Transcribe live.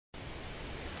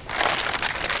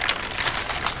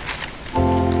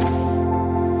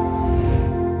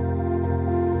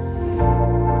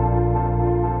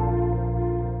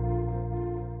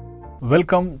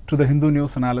Welcome to the Hindu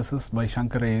News Analysis by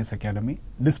Shankar AIS Academy.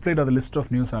 Displayed are the list of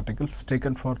news articles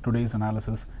taken for today's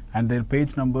analysis and their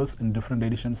page numbers in different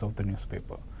editions of the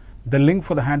newspaper. The link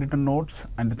for the handwritten notes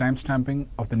and the timestamping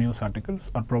of the news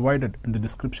articles are provided in the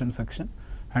description section,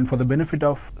 and for the benefit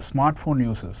of smartphone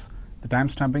users, the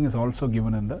timestamping is also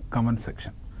given in the comment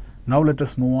section. Now let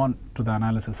us move on to the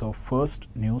analysis of first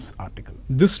news article.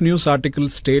 This news article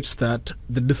states that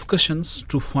the discussions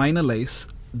to finalize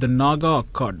the Naga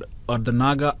Accord or the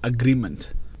Naga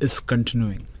Agreement is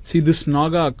continuing. See, this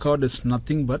Naga Accord is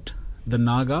nothing but the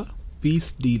Naga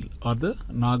Peace Deal or the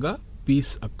Naga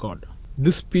Peace Accord.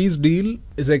 This peace deal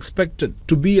is expected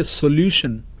to be a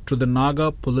solution to the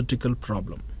Naga political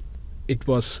problem. It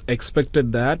was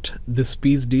expected that this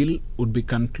peace deal would be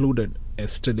concluded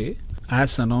yesterday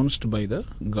as announced by the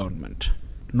government.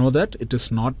 Know that it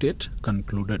is not yet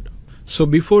concluded. So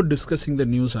before discussing the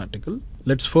news article,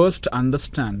 let's first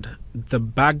understand the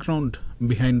background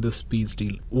behind this peace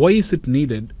deal. Why is it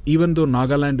needed even though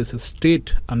Nagaland is a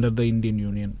state under the Indian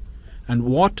Union? And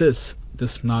what is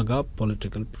this Naga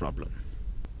political problem?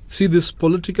 See, this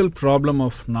political problem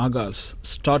of Nagas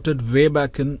started way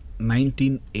back in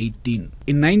 1918.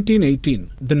 In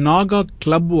 1918, the Naga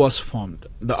Club was formed.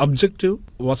 The objective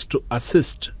was to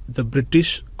assist the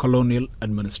British colonial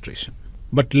administration.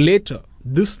 But later,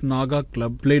 this Naga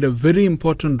Club played a very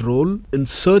important role in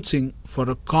searching for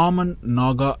a common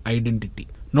Naga identity.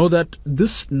 Know that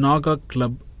this Naga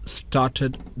Club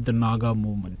started the Naga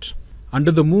movement.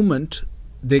 Under the movement,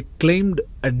 they claimed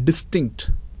a distinct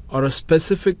or a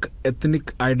specific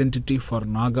ethnic identity for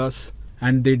Nagas,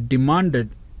 and they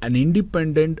demanded an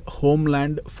independent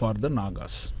homeland for the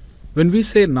Nagas. When we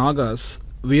say Nagas,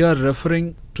 we are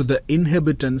referring to the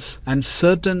inhabitants and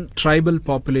certain tribal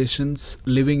populations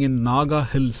living in Naga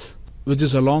Hills, which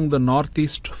is along the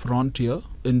northeast frontier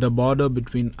in the border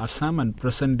between Assam and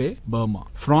present-day Burma.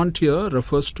 Frontier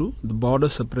refers to the border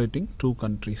separating two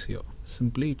countries here.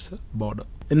 Simply, it's a border.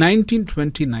 In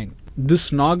 1929,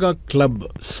 this Naga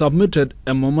Club submitted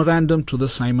a memorandum to the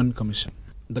Simon Commission.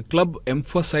 The club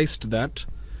emphasized that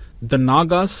the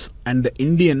Nagas and the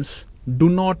Indians do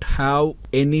not have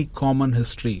any common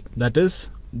history. That is,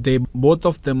 both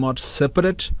of them are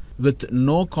separate with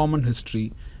no common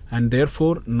history, and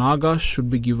therefore Naga should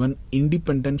be given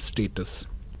independent status.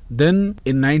 Then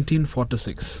in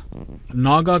 1946,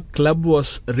 Naga Club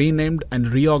was renamed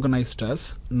and reorganized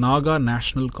as Naga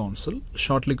National Council,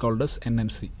 shortly called as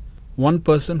NNC. One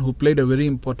person who played a very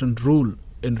important role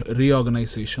in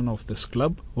reorganization of this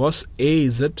club was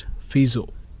A.Z. Fizo.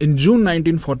 In June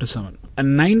 1947, a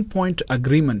 9-point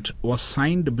agreement was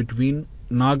signed between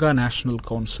Naga National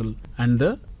Council and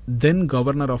the then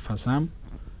Governor of Assam,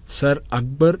 Sir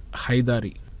Akbar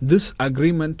Haidari. This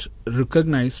agreement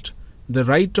recognized the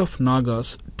right of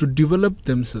Nagas to develop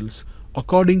themselves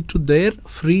according to their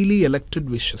freely elected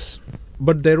wishes.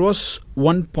 But there was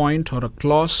one point or a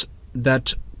clause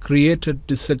that created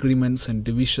disagreements and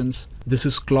divisions. This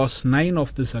is clause 9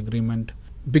 of this agreement,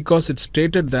 because it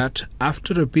stated that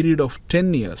after a period of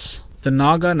 10 years, the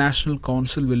Naga National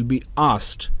Council will be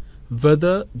asked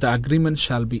whether the agreement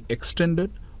shall be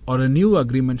extended or a new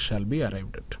agreement shall be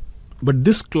arrived at. But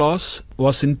this clause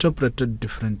was interpreted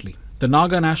differently. The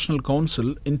Naga National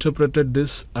Council interpreted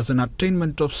this as an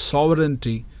attainment of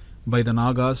sovereignty by the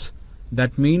Nagas.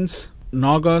 That means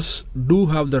Nagas do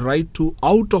have the right to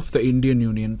out of the Indian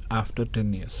Union after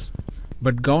 10 years.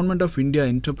 But Government of India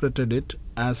interpreted it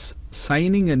as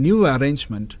signing a new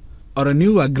arrangement or a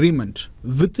new agreement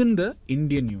within the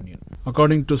Indian Union.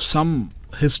 According to some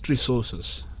history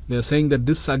sources, they are saying that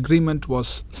this agreement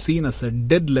was seen as a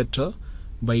dead letter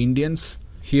by Indians.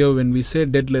 Here when we say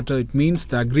dead letter, it means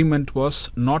the agreement was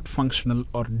not functional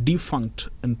or defunct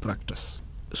in practice.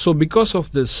 So because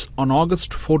of this, on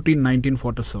August 14,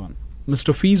 1947,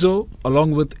 Mr. Fizo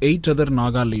along with 8 other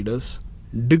Naga leaders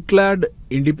declared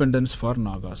independence for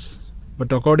Nagas.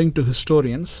 But according to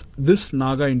historians, this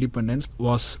Naga independence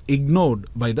was ignored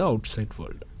by the outside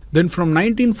world. Then from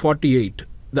 1948,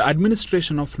 the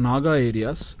administration of Naga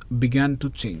areas began to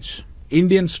change.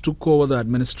 Indians took over the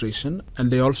administration,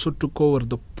 and they also took over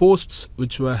the posts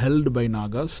which were held by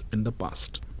Nagas in the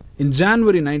past. In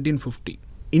January 1950,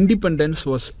 independence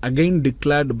was again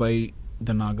declared by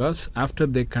the Nagas after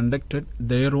they conducted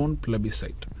their own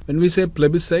plebiscite. When we say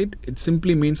plebiscite, it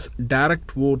simply means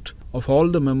direct vote of all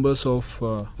the members of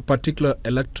a particular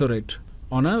electorate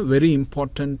on a very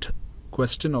important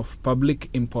question of public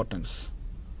importance.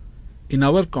 In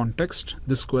our context,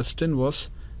 this question was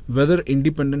whether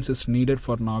independence is needed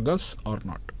for Nagas or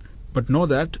not. But know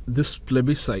that this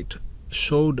plebiscite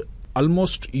showed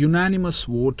almost unanimous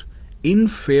vote in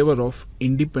favor of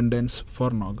independence for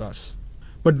Nagas.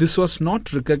 But this was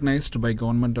not recognized by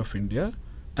Government of India,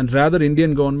 and rather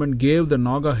Indian government gave the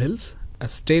Naga Hills a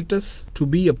status to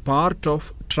be a part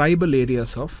of tribal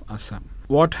areas of Assam.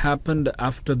 What happened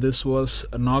after this was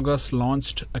Nagas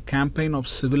launched a campaign of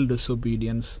civil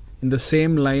disobedience in the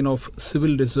same line of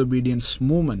civil disobedience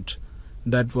movement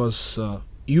that was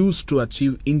used to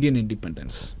achieve Indian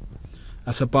independence.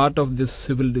 As a part of this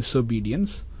civil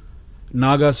disobedience,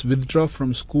 Nagas withdraw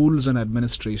from schools and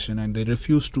administration, and they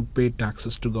refused to pay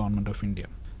taxes to Government of India.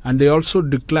 And they also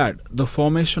declared the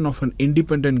formation of an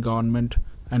independent government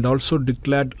and also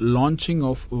declared launching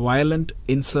of violent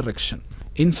insurrection.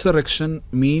 Insurrection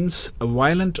means a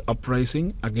violent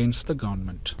uprising against the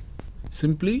government.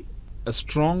 Simply a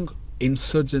strong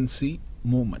insurgency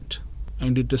movement.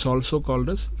 And it is also called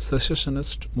as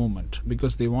secessionist movement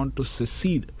because they want to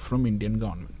secede from Indian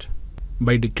government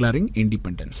by declaring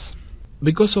independence.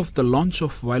 Because of the launch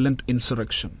of violent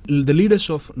insurrection, the leaders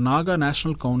of Naga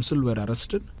National Council were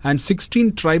arrested and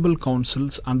 16 tribal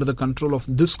councils under the control of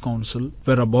this council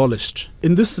were abolished.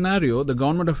 In this scenario, the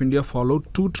Government of India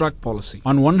followed two-track policy.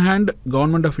 On one hand,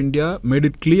 Government of India made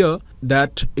it clear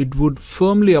that it would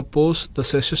firmly oppose the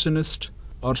secessionist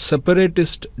or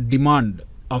separatist demand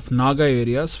of Naga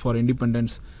areas for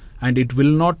independence, and it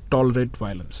will not tolerate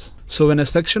violence. So when a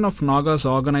section of Nagas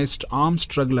organized armed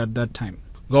struggle at that time,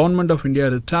 Government of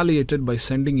India retaliated by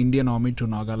sending Indian Army to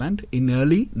Nagaland in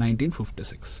early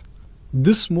 1956.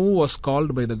 This move was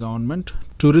called by the government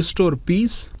to restore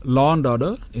peace, law and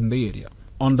order in the area.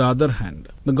 On the other hand,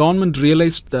 the government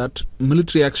realized that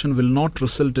military action will not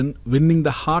result in winning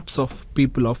the hearts of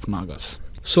people of Nagas.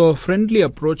 So a friendly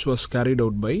approach was carried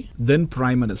out by then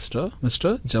Prime Minister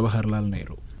Mr. Jawaharlal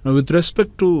Nehru. Now with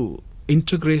respect to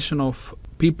integration of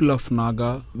people of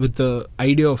Naga with the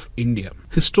idea of India,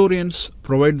 historians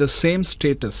provide the same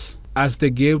status as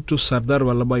they gave to Sardar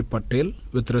Vallabhbhai Patel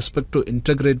with respect to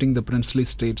integrating the princely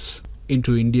states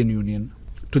into Indian Union,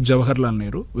 to Jawaharlal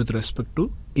Nehru with respect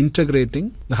to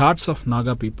integrating the hearts of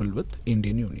Naga people with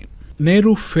Indian Union.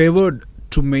 Nehru favored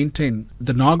to maintain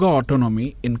the Naga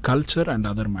autonomy in culture and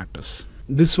other matters.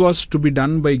 This was to be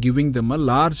done by giving them a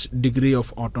large degree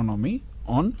of autonomy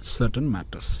on certain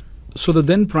matters. So the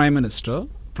then Prime Minister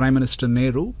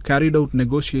Nehru, carried out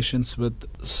negotiations with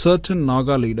certain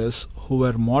Naga leaders who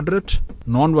were moderate,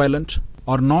 non-violent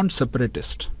or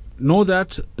non-separatist. Know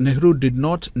that Nehru did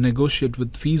not negotiate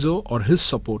with Fizo or his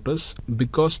supporters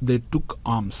because they took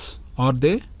arms or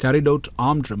they carried out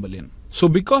armed rebellion. So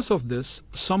because of this,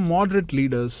 some moderate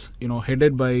leaders,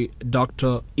 headed by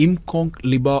Dr. Imkong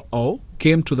Liba Au,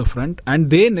 came to the front and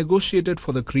they negotiated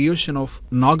for the creation of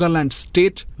Nagaland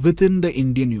state within the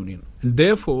Indian Union. And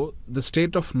therefore, the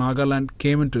state of Nagaland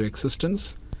came into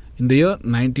existence in the year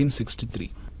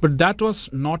 1963. But that was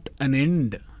not an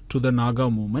end to the Naga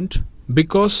movement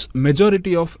because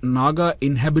majority of Naga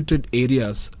inhabited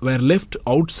areas were left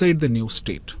outside the new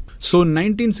state. So in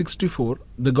 1964,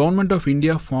 the Government of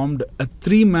India formed a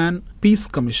 3-man peace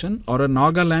commission or a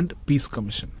Nagaland peace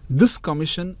commission. This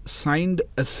commission signed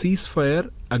a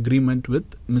ceasefire agreement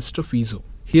with Mr. Fizo.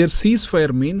 Here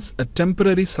ceasefire means a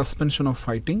temporary suspension of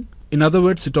fighting. In other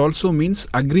words, it also means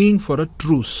agreeing for a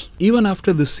truce. Even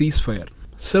after this ceasefire,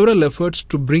 several efforts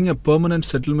to bring a permanent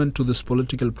settlement to this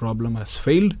political problem has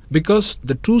failed because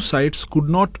the two sides could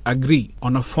not agree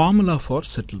on a formula for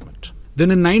settlement. Then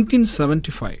in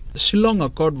 1975, the Shillong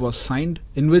Accord was signed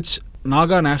in which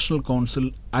Naga National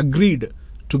Council agreed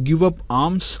to give up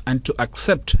arms and to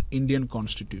accept Indian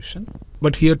Constitution.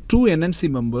 But here two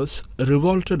NNC members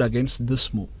revolted against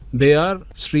this move. They are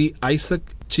Sri Isaac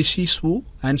Chishiswu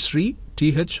and Sri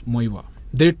T.H. Moiva.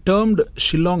 They termed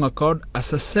Shillong Accord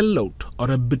as a sellout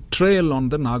or a betrayal on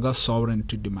the Naga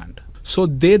sovereignty demand. So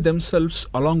they themselves,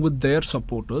 along with their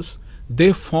supporters,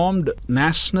 they formed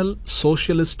National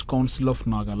Socialist Council of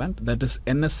Nagaland, that is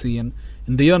NSCN,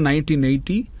 in the year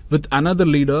 1980 with another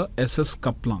leader S.S.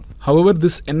 Kaplang. However,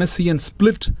 this NSCN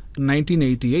split in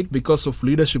 1988 because of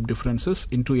leadership differences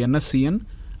into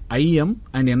NSCN-IM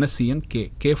and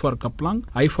NSCN-K. K for Kaplang,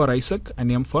 I for Isaac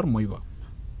and M for Moiva.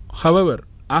 However,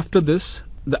 after this,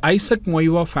 the Isaac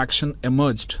Moiva faction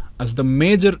emerged as the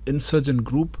major insurgent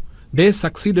group. They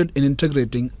succeeded in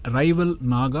integrating rival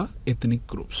Naga ethnic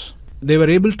groups. They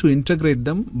were able to integrate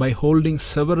them by holding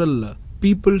several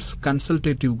people's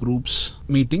consultative groups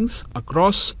meetings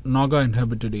across Naga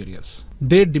inhabited areas.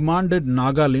 They demanded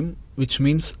Nagalim, which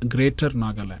means Greater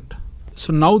Nagaland.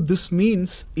 So now this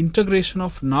means integration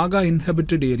of Naga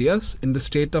inhabited areas in the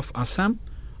state of Assam,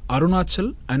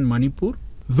 Arunachal and Manipur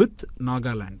with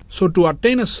Nagaland. So to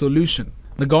attain a solution,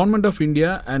 the Government of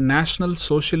India and National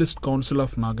Socialist Council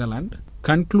of Nagaland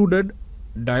concluded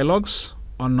dialogues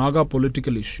on Naga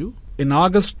political issue in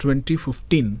August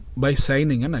 2015 by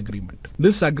signing an agreement.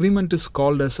 This agreement is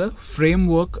called as a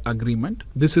framework agreement.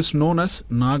 This is known as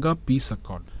Naga Peace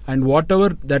Accord. And whatever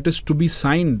that is to be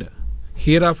signed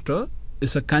hereafter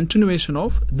is a continuation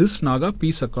of this Naga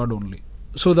Peace Accord only.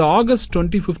 So the August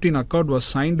 2015 accord was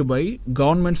signed by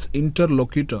government's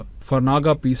interlocutor for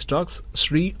Naga peace talks,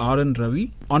 Sri R.N.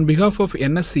 Ravi, on behalf of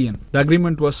NSCN. The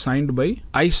agreement was signed by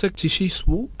Isaac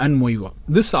Chishiswu and Moiva.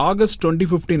 This August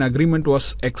 2015 agreement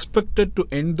was expected to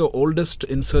end the oldest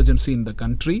insurgency in the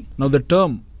country. Now the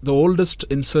term the oldest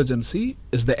insurgency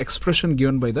is the expression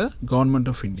given by the government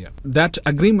of India. That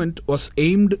agreement was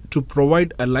aimed to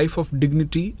provide a life of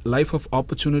dignity, life of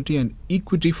opportunity and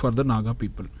equity for the Naga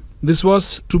people. This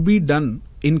was to be done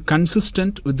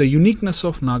consistent with the uniqueness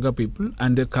of Naga people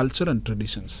and their culture and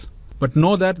traditions. But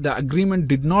know that the agreement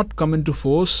did not come into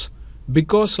force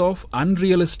because of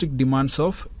unrealistic demands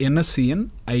of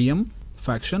NSCN-IM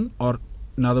faction, or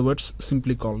in other words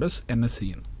simply called as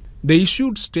NSCN. They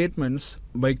issued statements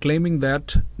by claiming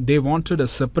that they wanted a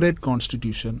separate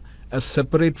constitution, a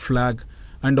separate flag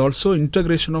and also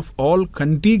integration of all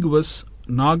contiguous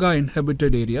Naga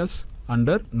inhabited areas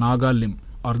under Naga-Lim,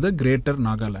 or the Greater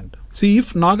Nagaland. See,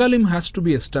 if Naga-Lim has to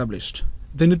be established,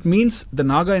 then it means the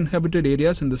Naga inhabited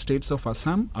areas in the states of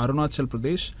Assam, Arunachal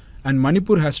Pradesh and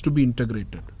Manipur has to be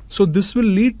integrated. So this will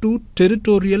lead to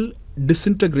territorial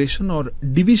disintegration or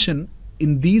division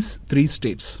in these three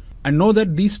states. And know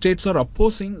that these states are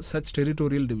opposing such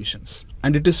territorial divisions.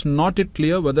 And it is not yet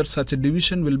clear whether such a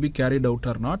division will be carried out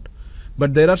or not.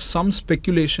 But there are some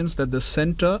speculations that the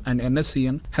Centre and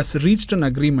NSCN has reached an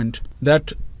agreement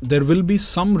that there will be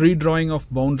some redrawing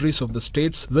of boundaries of the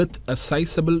states with a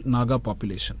sizable Naga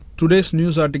population. Today's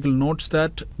news article notes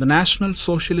that the National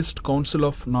Socialist Council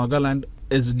of Nagaland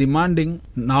is demanding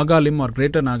Naga-Lim or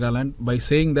Greater Nagaland by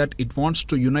saying that it wants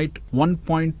to unite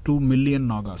 1.2 million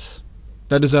Nagas.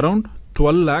 That is around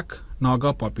 12 lakh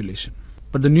Naga population.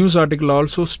 But the news article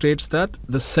also states that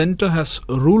the centre has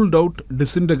ruled out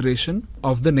disintegration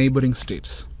of the neighbouring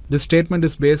states. This statement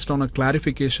is based on a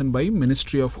clarification by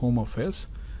Ministry of Home Affairs.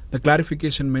 The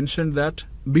clarification mentioned that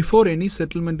before any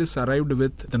settlement is arrived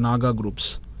with the Naga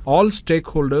groups, all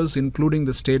stakeholders including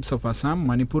the states of Assam,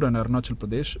 Manipur and Arunachal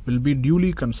Pradesh will be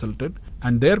duly consulted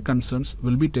and their concerns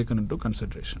will be taken into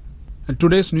consideration. And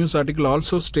today's news article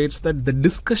also states that the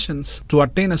discussions to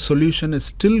attain a solution is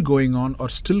still going on or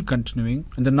still continuing,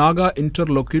 and the Naga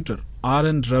interlocutor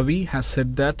R.N. Ravi has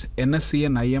said that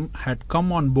NSCN-IM had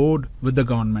come on board with the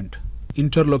government.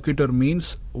 Interlocutor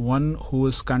means one who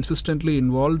is consistently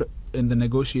involved in the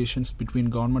negotiations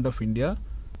between Government of India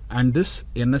and this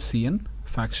NSCN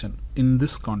faction in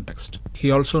this context. He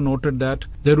also noted that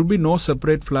there will be no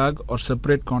separate flag or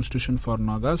separate constitution for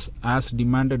Nagas as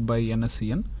demanded by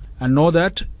NSCN. And know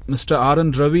that Mr.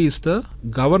 R.N. Ravi is the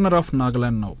governor of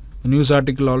Nagaland now. The news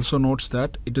article also notes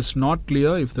that it is not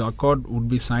clear if the accord would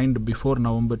be signed before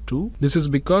November 2. This is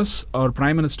because our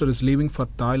Prime Minister is leaving for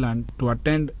Thailand to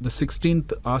attend the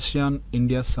 16th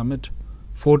ASEAN-India Summit,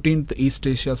 14th East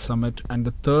Asia Summit and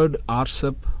the 3rd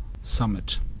RCEP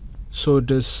Summit. So it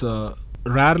is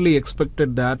rarely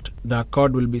expected that the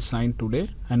accord will be signed today,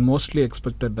 and mostly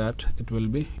expected that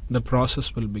the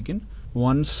process will begin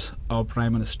once our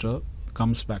Prime Minister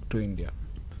comes back to India.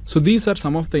 So these are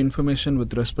some of the information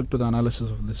with respect to the analysis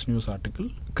of this news article.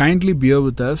 Kindly bear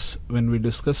with us when we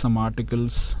discuss some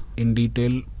articles in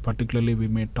detail. Particularly we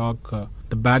may talk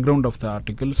the background of the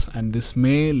articles, and this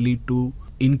may lead to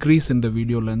increase in the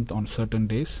video length on certain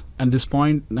days. And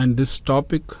this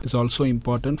topic is also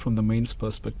important from the mains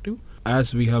perspective,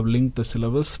 as we have linked the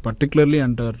syllabus particularly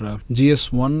under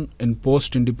GS1 in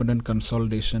post-independent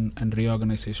consolidation and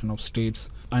reorganization of states,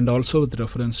 and also with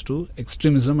reference to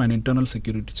extremism and internal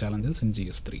security challenges in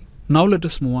GS3. Now let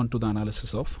us move on to the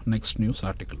analysis of next news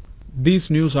article. These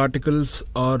news articles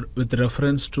are with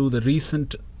reference to the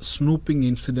recent snooping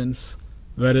incidents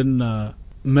wherein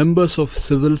members of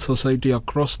civil society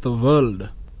across the world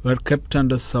were kept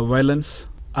under surveillance,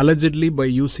 allegedly by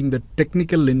using the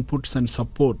technical inputs and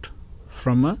support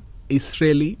from an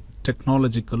Israeli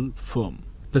technological firm.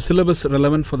 The syllabus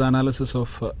relevant for the analysis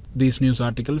of these news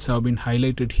articles have been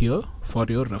highlighted here for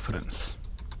your reference.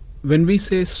 When we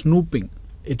say snooping,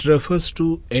 it refers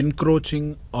to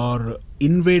encroaching or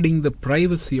invading the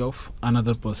privacy of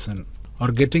another person, or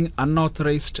getting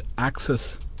unauthorized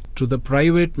access to the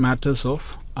private matters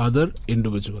of other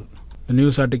individual. The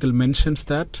news article mentions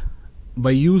that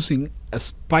by using a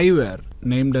spyware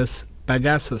named as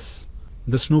Pegasus,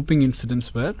 the snooping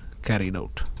incidents were carried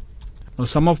out. Now,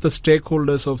 some of the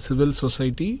stakeholders of civil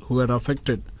society who were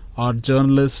affected are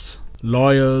journalists,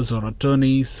 lawyers or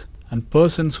attorneys, and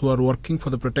persons who are working for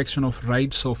the protection of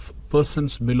rights of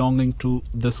persons belonging to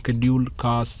the scheduled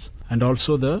castes, and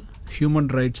also the human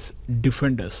rights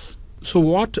defenders. So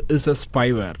what is a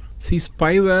spyware? See,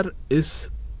 spyware is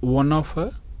one of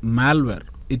a malware.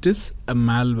 It is a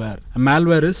malware. A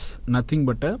malware is nothing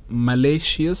but a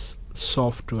malicious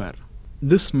software.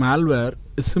 This malware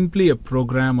is simply a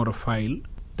program or a file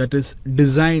that is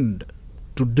designed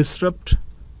to disrupt,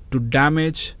 to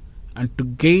damage, and to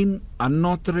gain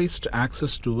unauthorized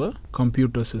access to a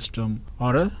computer system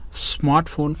or a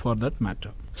smartphone for that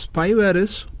matter. Spyware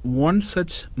is one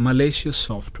such malicious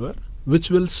software which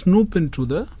will snoop into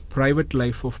the private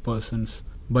life of persons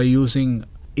by using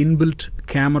inbuilt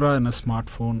camera in a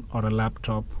smartphone or a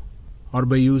laptop, or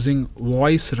by using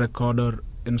voice recorder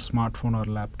in smartphone or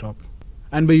laptop,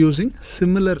 and by using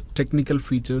similar technical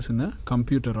features in a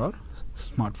computer or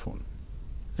smartphone.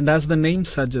 And as the name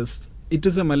suggests, it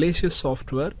is a malicious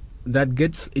software that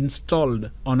gets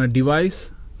installed on a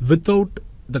device without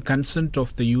the consent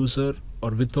of the user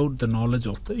or without the knowledge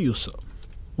of the user.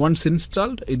 Once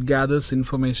installed, it gathers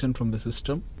information from the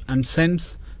system and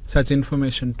sends such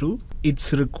information to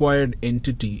its required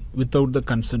entity without the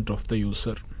consent of the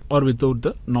user or without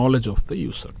the knowledge of the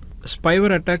user.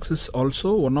 Spyware attacks is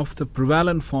also one of the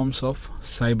prevalent forms of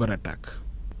cyber attack.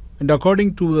 And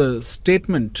according to the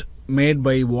statement made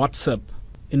by WhatsApp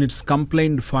in its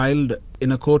complaint filed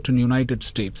in a court in United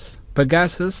States,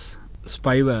 Pegasus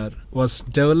spyware was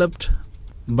developed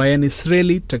by an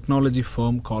Israeli technology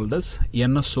firm called as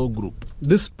NSO Group.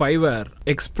 This spyware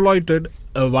exploited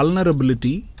a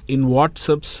vulnerability in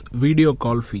WhatsApp's video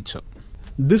call feature.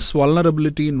 This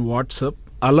vulnerability in WhatsApp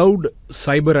allowed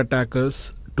cyber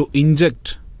attackers to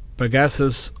inject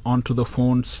Pegasus onto the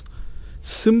phones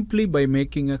simply by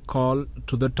making a call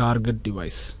to the target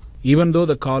device. Even though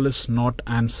the call is not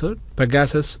answered,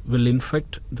 Pegasus will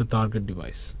infect the target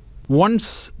device.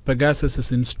 Once Pegasus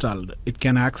is installed, it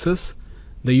can access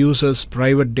the user's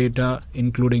private data,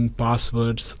 including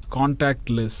passwords, contact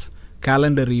lists,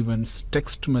 calendar events,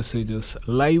 text messages,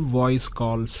 live voice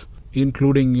calls,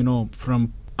 including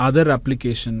from other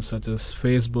applications such as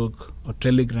Facebook or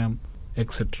Telegram,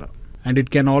 etc. And it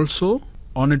can also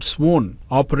on its own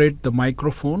operate the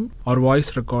microphone or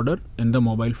voice recorder in the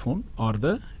mobile phone or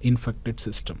the infected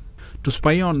system to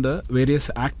spy on the various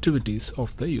activities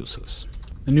of the users.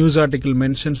 The news article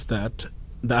mentions that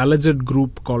the alleged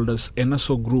group called as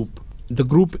NSO Group, the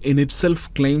group in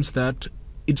itself claims that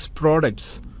its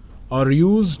products are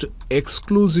used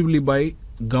exclusively by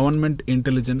government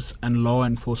intelligence and law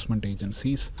enforcement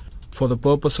agencies for the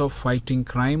purpose of fighting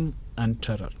crime and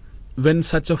terror. When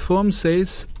such a firm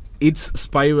says its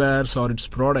spywares or its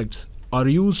products are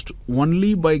used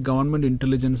only by government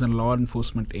intelligence and law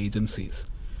enforcement agencies,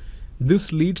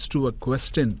 this leads to a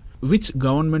question: which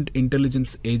government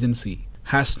intelligence agency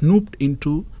has snooped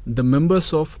into the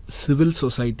members of civil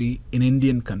society in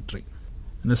Indian country?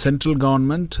 And the central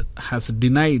government has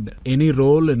denied any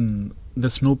role in the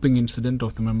snooping incident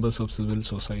of the members of civil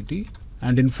society,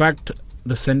 and in fact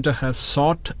the center has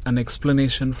sought an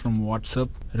explanation from WhatsApp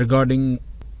regarding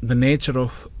the nature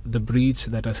of the breach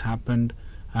that has happened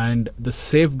and the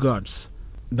safeguards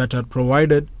that are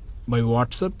provided by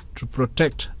WhatsApp to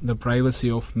protect the privacy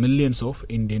of millions of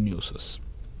Indian users.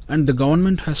 And the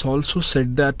government has also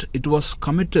said that it was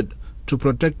committed to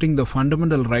protecting the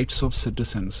fundamental rights of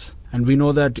citizens. And we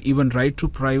know that even right to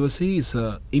privacy is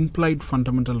an implied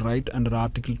fundamental right under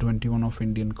Article 21 of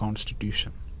Indian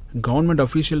Constitution. Government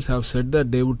officials have said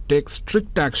that they would take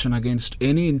strict action against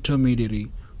any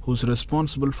intermediary who is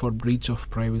responsible for breach of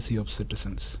privacy of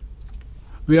citizens.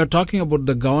 We are talking about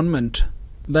the government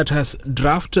that has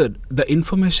drafted the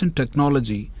Information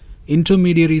Technology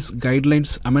Intermediaries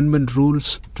Guidelines Amendment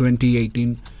Rules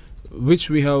 2018, which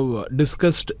we have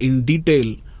discussed in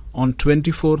detail on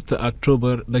 24th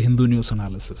October, the Hindu News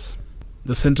Analysis.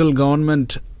 The central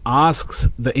government asks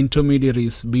the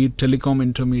intermediaries, be it telecom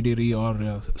intermediary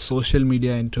or social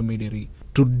media intermediary,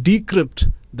 to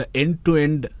decrypt the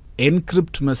end-to-end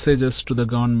encrypt messages to the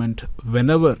government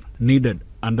whenever needed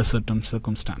under certain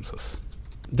circumstances.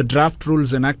 The draft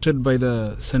rules enacted by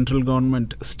the central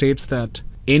government states that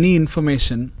any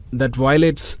information that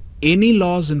violates any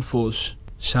laws in force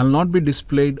shall not be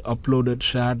displayed, uploaded,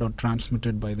 shared or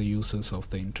transmitted by the users of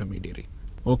the intermediary.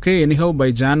 Okay, anyhow,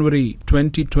 by January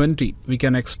 2020, we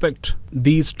can expect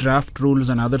these draft rules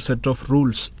and other set of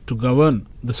rules to govern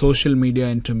the social media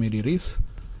intermediaries.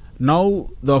 Now,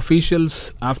 the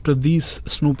officials, after these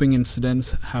snooping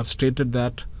incidents, have stated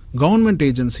that government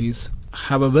agencies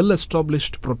have a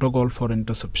well-established protocol for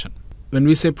interception. When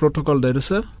we say protocol, there is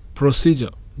a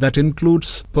procedure that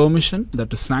includes permission,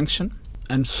 that is sanction,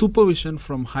 and supervision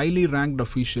from highly ranked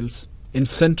officials in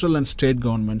central and state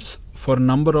governments for a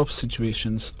number of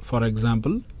situations, for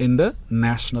example, in the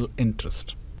national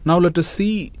interest. Now let us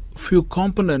see few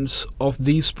components of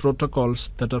these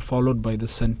protocols that are followed by the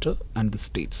center and the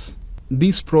states.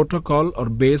 These protocols are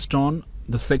based on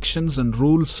the sections and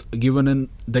rules given in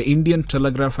the Indian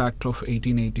Telegraph Act of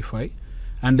 1885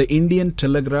 and the Indian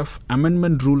Telegraph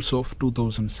Amendment Rules of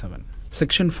 2007.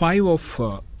 Section 5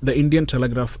 of the Indian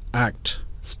Telegraph Act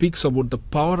speaks about the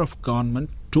power of government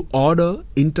to order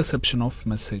interception of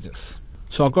messages.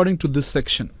 So according to this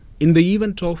section, in the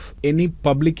event of any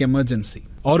public emergency,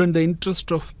 or in the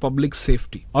interest of public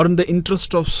safety, or in the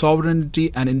interest of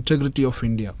sovereignty and integrity of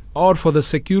India, or for the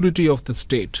security of the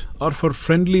state, or for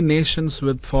friendly nations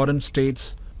with foreign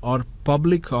states, or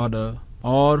public order,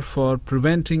 or for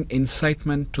preventing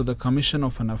incitement to the commission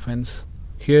of an offence.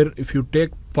 Here, if you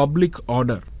take public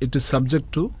order, it is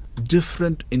subject to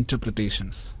different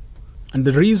interpretations. And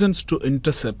the reasons to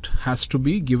intercept has to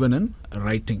be given in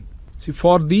writing. See,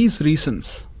 for these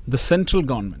reasons, the central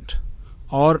government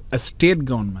or a state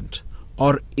government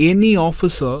or any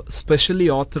officer specially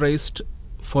authorized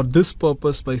for this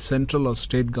purpose by central or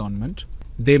state government,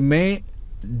 they may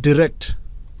direct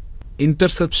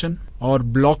interception or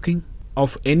blocking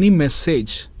of any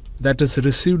message that is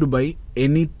received by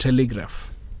any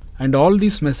telegraph. And all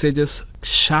these messages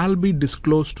shall be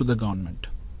disclosed to the government.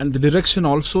 And the direction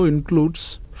also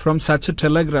includes, from such a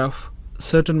telegraph,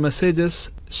 certain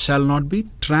messages shall not be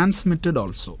transmitted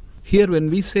also. Here when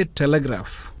we say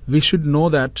telegraph, we should know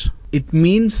that it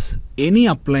means any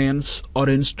appliance or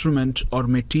instrument or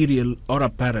material or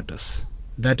apparatus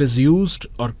that is used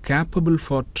or capable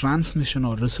for transmission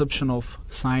or reception of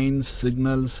signs,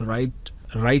 signals,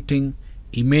 writing,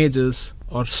 images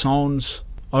or sounds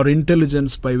or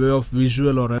intelligence by way of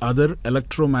visual or other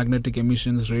electromagnetic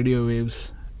emissions, radio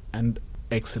waves, and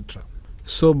etc.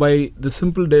 So by the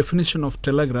simple definition of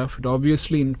telegraph, it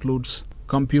obviously includes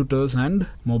computers and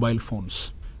mobile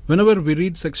phones. Whenever we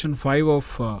read section 5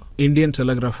 of Indian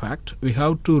Telegraph Act, we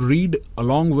have to read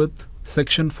along with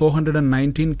section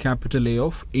 419 capital A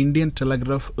of Indian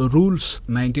Telegraph Rules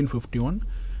 1951,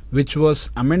 which was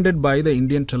amended by the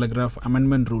Indian Telegraph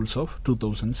Amendment Rules of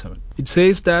 2007. It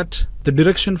says that the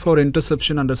direction for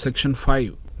interception under section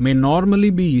 5 may normally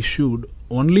be issued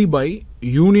only by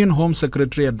Union Home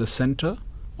Secretary at the center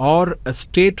or a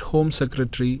State Home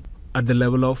Secretary at the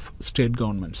level of state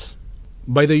governments,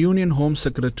 by the Union Home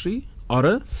Secretary or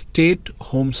a State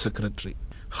Home Secretary.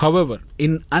 However,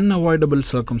 in unavoidable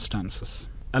circumstances,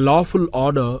 a lawful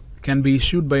order can be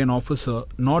issued by an officer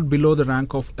not below the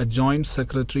rank of a Joint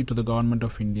Secretary to the Government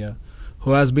of India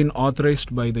who has been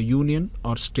authorized by the Union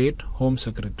or State Home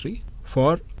Secretary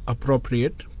for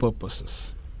appropriate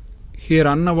purposes. Here,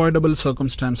 unavoidable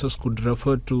circumstances could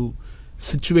refer to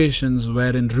situations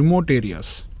where in remote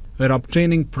areas where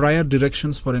obtaining prior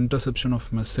directions for interception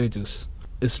of messages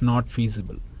is not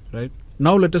feasible, right?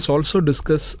 Now let us also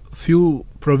discuss few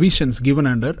provisions given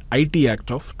under IT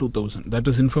Act of 2000, that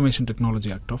is Information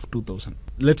Technology Act of 2000.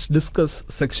 Let's discuss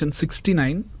section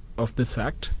 69 of this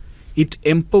act. It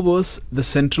empowers the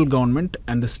central government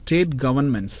and the state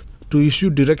governments to issue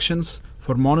directions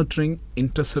for monitoring,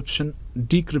 interception,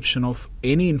 decryption of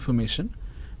any information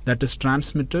that is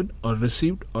transmitted or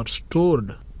received or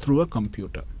stored through a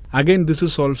computer. Again, this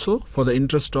is also for the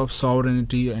interest of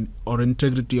sovereignty and or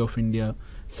integrity of India,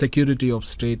 security of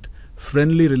state,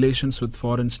 friendly relations with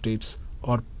foreign states,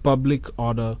 or public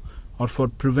order, or for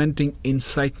preventing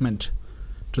incitement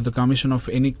to the commission of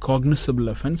any cognizable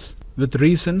offence with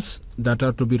reasons that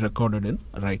are to be recorded in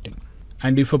writing.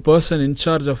 And if a person in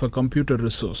charge of a computer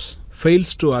resource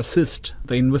fails to assist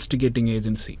the investigating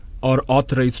agency or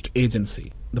authorized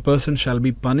agency, the person shall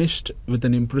be punished with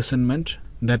an imprisonment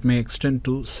that may extend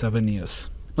to 7 years.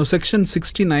 Now, section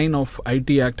 69 of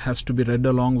IT Act has to be read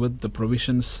along with the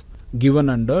provisions given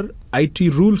under IT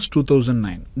Rules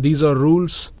 2009. These are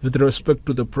rules with respect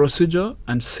to the procedure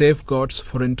and safeguards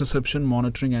for interception,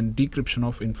 monitoring and decryption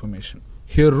of information.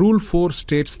 Here, Rule 4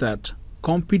 states that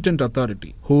competent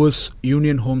authority, who is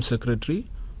Union Home Secretary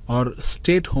or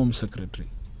State Home Secretary,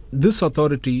 this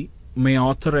authority may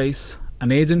authorize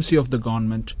an agency of the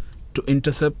government to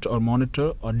intercept or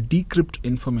monitor or decrypt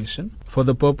information for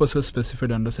the purposes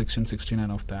specified under section 69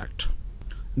 of the Act.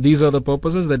 These are the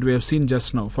purposes that we have seen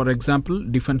just now. For example,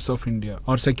 defense of India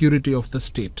or security of the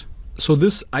state. So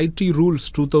this IT Rules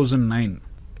 2009,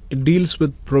 it deals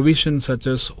with provisions such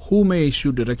as who may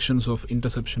issue directions of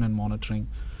interception and monitoring,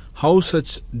 how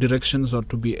such directions are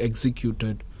to be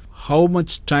executed, how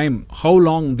much time, how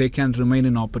long they can remain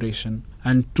in operation,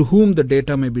 and to whom the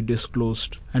data may be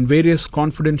disclosed, and various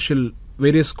confidential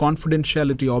various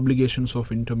confidentiality obligations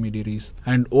of intermediaries,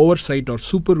 and oversight or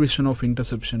supervision of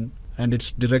interception and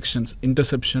its directions,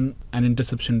 interception and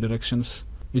interception directions,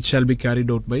 which shall be carried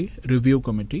out by review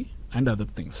committee and other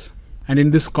things. And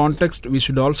in this context, we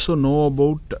should also know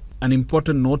about an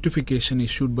important notification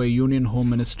issued by Union Home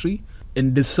Ministry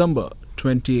in December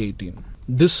 2018.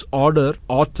 This order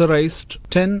authorized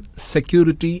 10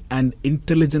 security and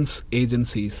intelligence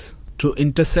agencies to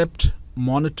intercept,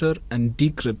 monitor and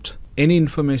decrypt any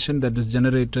information that is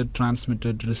generated,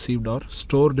 transmitted, received or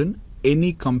stored in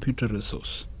any computer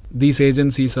resource. These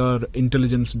agencies are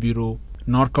Intelligence Bureau,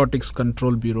 Narcotics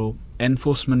Control Bureau,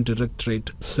 Enforcement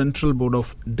Directorate, Central Board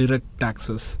of Direct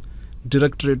Taxes,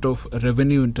 Directorate of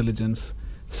Revenue Intelligence,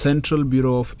 Central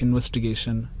Bureau of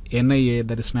Investigation, NIA,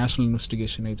 that is National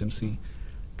Investigation Agency,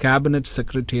 Cabinet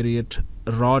Secretariat,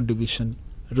 RAW Division,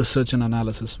 Research and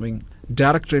Analysis Wing,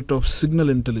 Directorate of Signal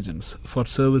Intelligence for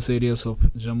service areas of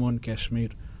Jammu and Kashmir,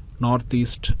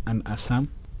 Northeast and Assam,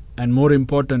 and more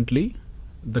importantly,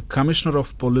 the Commissioner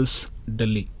of Police,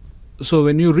 Delhi. So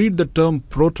when you read the term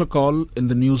protocol in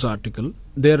the news article,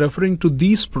 they are referring to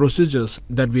these procedures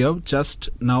that we have just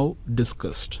now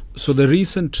discussed. So the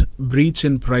recent breach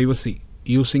in privacy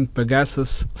using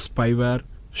Pegasus spyware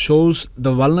shows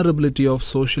the vulnerability of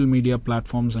social media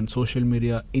platforms and social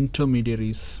media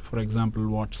intermediaries, for example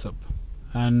WhatsApp.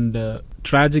 And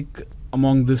tragic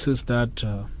among this is that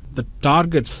the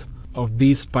targets of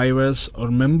these spywares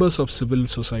are members of civil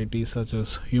society such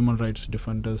as human rights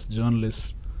defenders,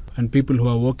 journalists, and people who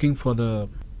are working for the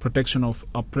protection of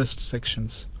oppressed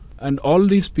sections. And all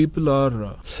these people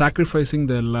are sacrificing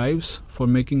their lives for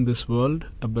making this world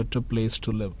a better place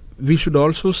to live. We should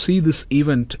also see this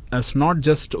event as not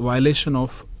just violation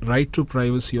of right to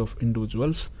privacy of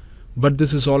individuals, but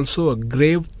this is also a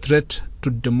grave threat to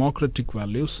democratic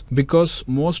values, because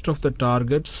most of the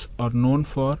targets are known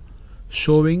for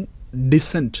showing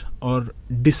dissent or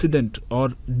dissident or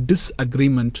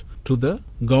disagreement to the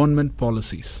government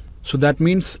policies. So that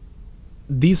means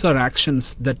these are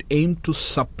actions that aim to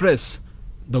suppress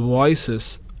the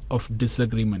voices of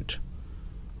disagreement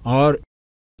or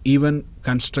even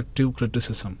constructive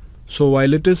criticism. So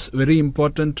while it is very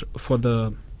important for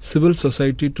the civil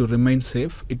society to remain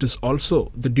safe, it is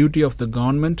also the duty of the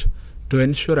government to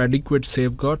ensure adequate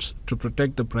safeguards to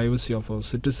protect the privacy of our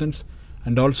citizens,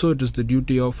 and also it is the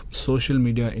duty of social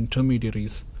media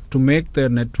intermediaries to make their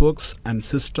networks and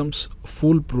systems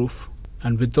foolproof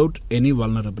and without any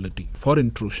vulnerability for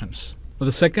intrusions. Now,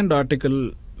 the second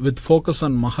article with focus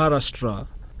on Maharashtra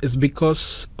is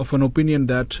because of an opinion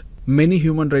that many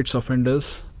human rights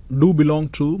offenders do belong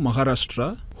to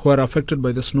Maharashtra who are affected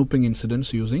by the snooping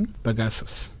incidents using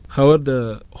Pegasus. However,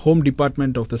 the Home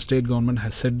Department of the state government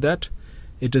has said that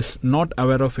it is not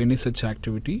aware of any such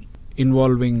activity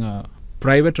involving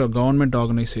private or government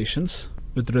organizations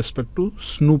with respect to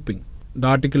snooping. The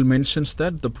article mentions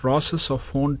that the process of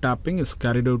phone tapping is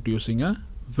carried out using a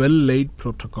well-laid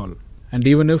protocol. And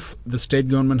even if the state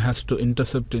government has to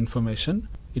intercept information,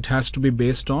 it has to be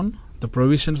based on the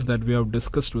provisions that we have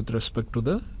discussed with respect to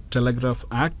the Telegraph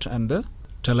Act and the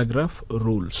Telegraph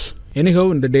Rules.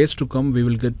 Anyhow, in the days to come, we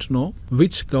will get to know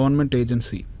which government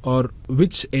agency or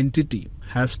which entity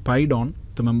has spied on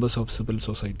the members of civil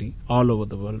society all over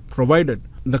the world, provided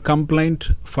the complaint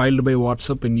filed by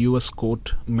WhatsApp in US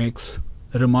court makes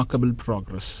remarkable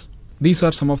progress. These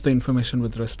are some of the information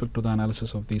with respect to the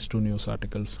analysis of these two news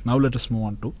articles. Now let us move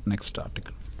on to next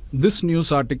article. This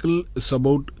news article is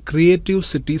about Creative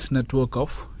Cities Network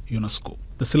of UNESCO.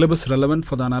 The syllabus relevant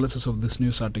for the analysis of this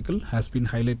news article has been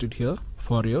highlighted here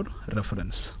for your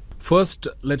reference. First,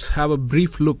 let's have a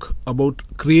brief look about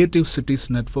Creative Cities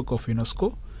Network of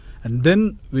UNESCO, and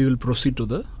then we will proceed to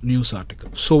the news article.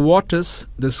 So what is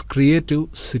this Creative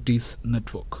Cities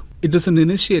Network? It is an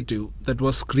initiative that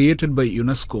was created by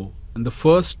UNESCO in the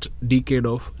first decade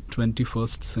of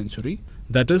 21st century,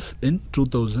 that is in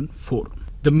 2004.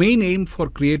 The main aim for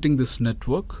creating this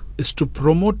network is to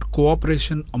promote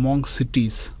cooperation among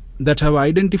cities that have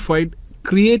identified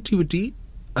creativity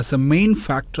as a main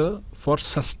factor for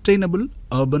sustainable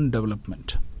urban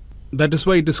development. That is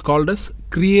why it is called as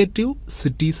Creative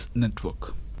Cities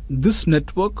Network. This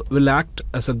network will act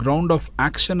as a ground of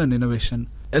action and innovation,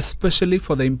 especially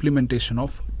for the implementation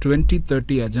of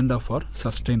 2030 Agenda for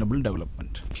Sustainable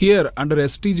Development. Here, under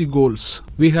SDG goals,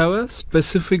 we have a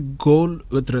specific goal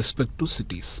with respect to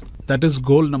cities. That is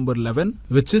goal number 11,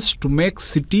 which is to make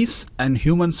cities and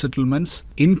human settlements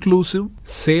inclusive,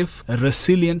 safe,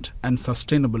 resilient and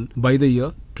sustainable by the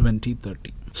year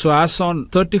 2030. So as on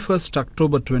 31st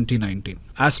October 2019,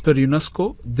 as per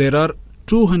UNESCO, there are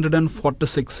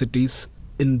 246 cities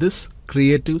in this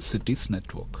Creative Cities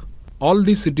Network. all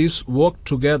these cities work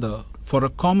together for a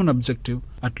common objective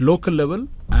at local level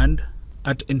and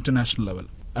at international level.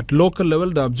 At local level,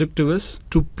 the objective is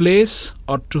to place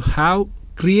or to have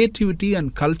creativity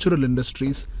and cultural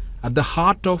industries at the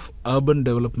heart of urban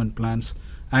development plans,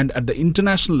 and at the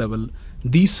international level,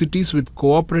 these cities will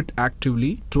cooperate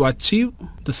actively to achieve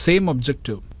the same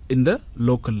objective in the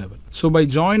local level. So by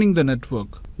joining the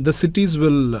network, the cities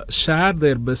will share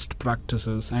their best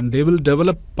practices and they will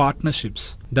develop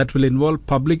partnerships that will involve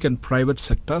public and private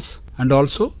sectors and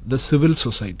also the civil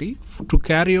society to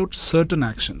carry out certain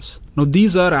actions. Now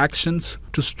these are actions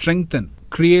to strengthen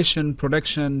creation,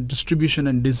 production, distribution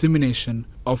and dissemination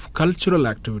of cultural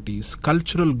activities,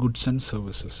 cultural goods and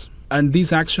services. And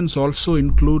these actions also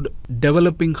include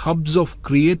developing hubs of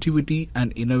creativity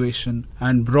and innovation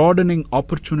and broadening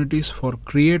opportunities for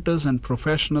creators and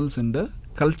professionals in the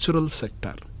cultural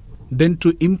sector. Then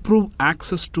to improve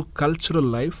access to cultural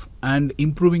life and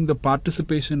improving the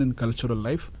participation in cultural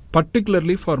life,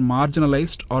 particularly for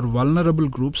marginalized or vulnerable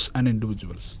groups and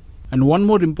individuals. And one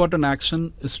more important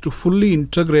action is to fully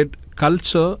integrate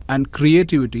culture and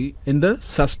creativity in the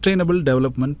sustainable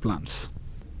development plans.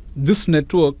 This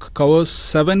network covers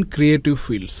 7 creative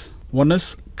fields. One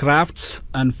is crafts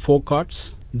and folk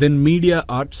arts, then media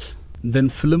arts, then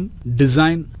film,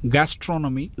 design,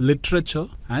 gastronomy, literature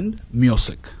and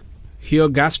music. Here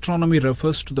gastronomy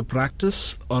refers to the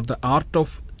practice or the art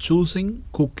of choosing,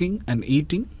 cooking and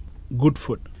eating good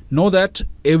food. Know that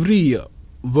every year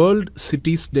World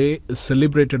Cities Day is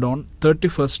celebrated on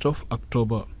 31st of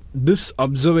October. This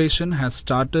observation has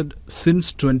started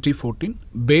since 2014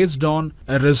 based on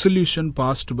a resolution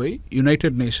passed by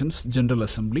United Nations General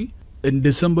Assembly in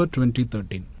December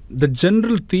 2013. The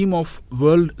general theme of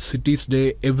World Cities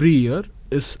Day every year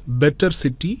is Better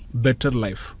City, Better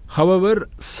Life. However,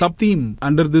 sub-theme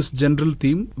under this general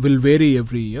theme will vary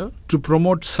every year to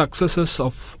promote successes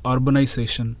of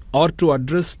urbanization or to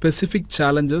address specific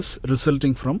challenges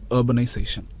resulting from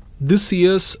urbanization. This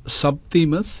year's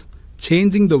sub-theme is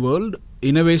Changing the World,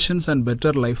 Innovations and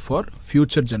Better Life for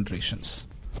Future Generations.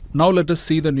 Now let us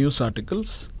see the news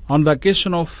articles. On the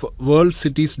occasion of World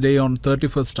Cities Day on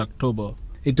 31st October,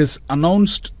 it is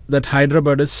announced that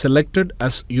Hyderabad is selected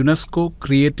as UNESCO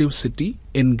Creative City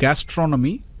in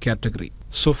Gastronomy category.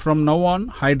 So from now on,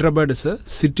 Hyderabad is a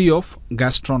city of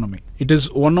gastronomy. It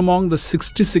is one among the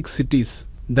 66 cities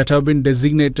that have been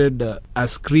designated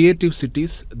as creative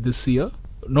cities this year.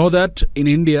 Know that in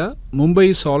India, Mumbai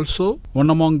is also one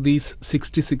among these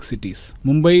 66 cities.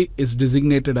 Mumbai is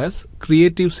designated as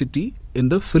creative city in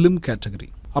the film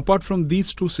category. Apart from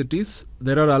these 2 cities,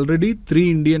 there are already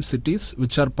 3 Indian cities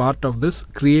which are part of this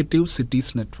creative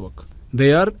cities network.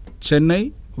 They are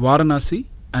Chennai, Varanasi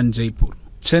and Jaipur.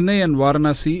 Chennai and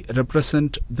Varanasi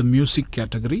represent the music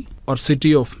category or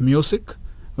city of music,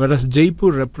 whereas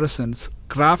Jaipur represents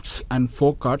crafts and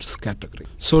folk arts category.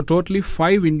 So totally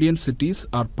 5 Indian cities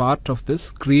are part of this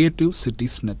creative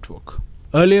cities network.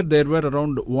 Earlier there were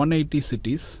around 180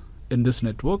 cities in this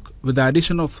network. With the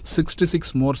addition of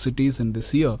 66 more cities in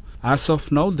this year, as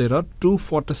of now there are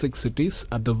 246 cities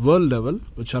at the world level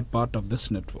which are part of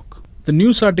this network. The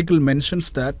news article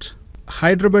mentions that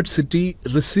Hyderabad city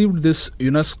received this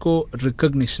UNESCO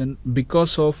recognition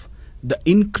because of the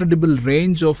incredible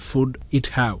range of food it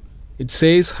have. It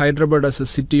says Hyderabad as a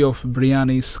city of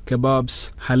biryanis,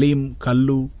 kebabs, halim,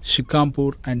 kallu,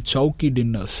 shikampur and chowki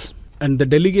dinners. And the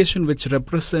delegation which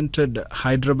represented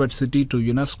Hyderabad city to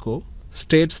UNESCO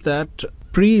states that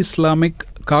pre-Islamic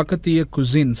Kakatiya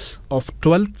cuisines of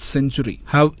 12th century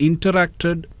have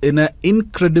interacted in an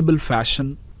incredible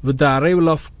fashion with the arrival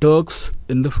of Turks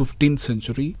in the 15th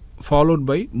century, followed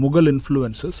by Mughal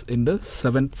influences in the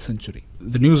 7th century.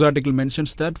 The news article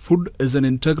mentions that food is an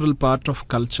integral part of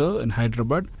culture in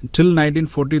Hyderabad. Till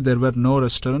 1940 there were no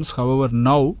restaurants. However,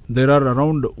 now there are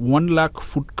around 1 lakh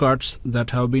food carts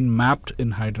that have been mapped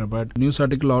in Hyderabad. The news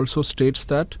article also states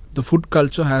that the food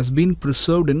culture has been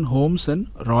preserved in homes and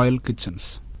royal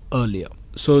kitchens earlier.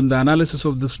 So in the analysis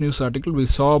of this news article, we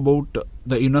saw about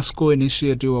the UNESCO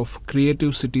initiative of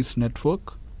Creative Cities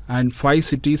Network and 5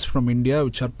 cities from India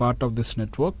which are part of this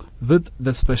network, with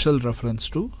the special reference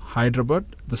to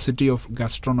Hyderabad, the city of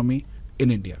gastronomy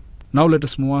in India. Now let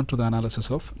us move on to the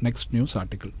analysis of next news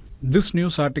article. This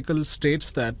news article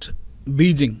states that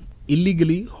Beijing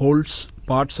illegally holds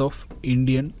parts of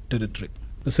Indian territory.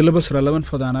 The syllabus relevant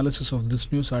for the analysis of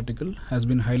this news article has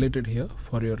been highlighted here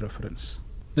for your reference.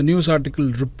 The news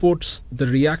article reports the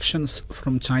reactions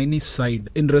from Chinese side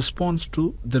in response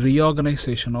to the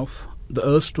reorganization of the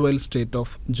erstwhile state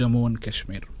of Jammu and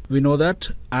Kashmir. We know that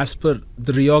as per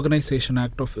the Reorganization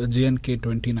Act of J&K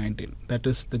 2019, that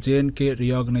is the J&K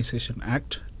Reorganization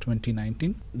Act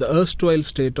 2019. The erstwhile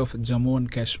state of Jammu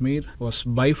and Kashmir was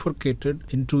bifurcated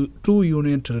into two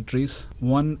union territories,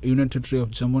 one union territory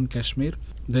of Jammu and Kashmir,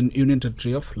 then union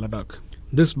territory of Ladakh.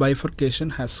 This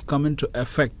bifurcation has come into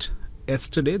effect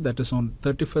yesterday, that is on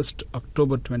 31st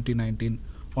October 2019,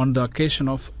 on the occasion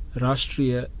of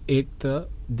Rashtriya Ekta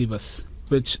Divas,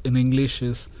 which in English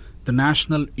is the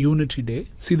National Unity Day.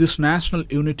 See, this National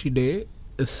Unity Day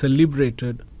is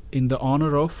celebrated in the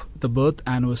honor of the birth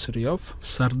anniversary of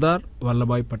Sardar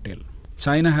Vallabhbhai Patel.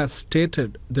 China has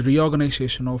stated the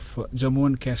reorganization of Jammu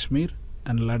and Kashmir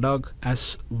and Ladakh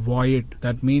as void.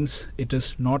 That means it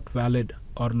is not valid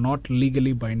or not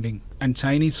legally binding. And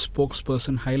Chinese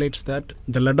spokesperson highlights that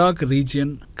the Ladakh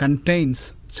region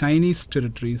contains Chinese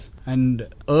territories and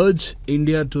urge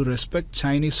India to respect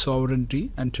Chinese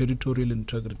sovereignty and territorial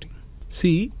integrity.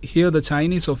 See, here the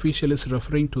Chinese official is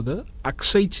referring to the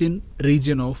Aksai Chin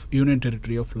region of Union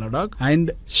Territory of Ladakh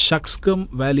and Shaksgam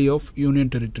Valley of Union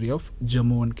Territory of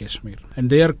Jammu and Kashmir. And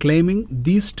they are claiming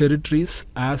these territories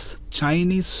as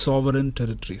Chinese sovereign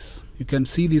territories. You can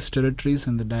see these territories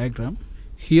in the diagram.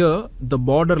 Here, the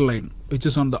border line, which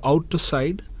is on the outer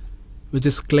side, which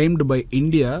is claimed by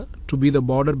India to be the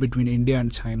border between India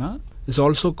and China, is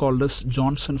also called as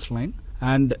Johnson's Line.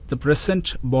 And the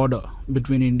present border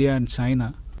between India and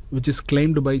China, which is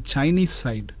claimed by Chinese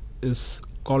side, is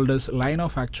called as Line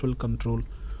of Actual Control,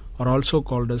 or also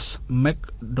called as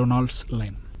McDonald's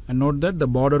Line. And note that the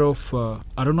border of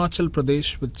Arunachal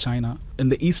Pradesh with China in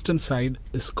the eastern side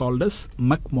is called as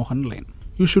McMahon Line.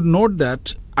 You should note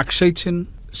that Aksai Chin,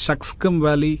 Shaksgam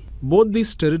Valley, both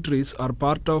these territories are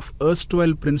part of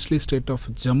erstwhile princely state of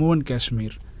Jammu and Kashmir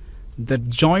that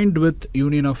joined with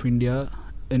Union of India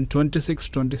in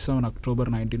 26-27 October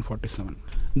 1947.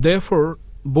 Therefore,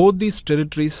 both these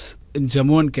territories in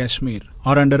Jammu and Kashmir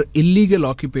are under illegal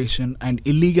occupation and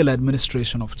illegal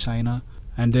administration of China,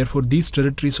 and therefore these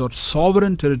territories are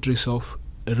sovereign territories of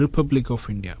Republic of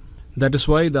India. That is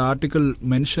why the article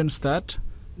mentions that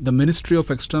the Ministry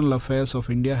of External Affairs of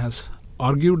India has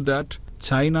argued that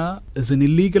China is in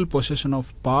illegal possession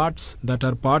of parts that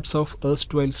are parts of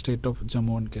erstwhile state of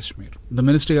Jammu and Kashmir. The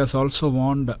ministry has also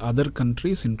warned other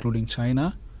countries, including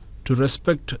China, to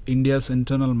respect India's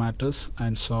internal matters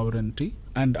and sovereignty,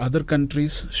 and other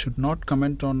countries should not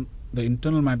comment on the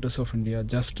internal matters of India,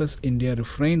 just as India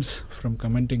refrains from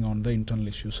commenting on the internal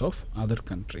issues of other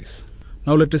countries.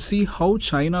 Now let us see how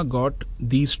China got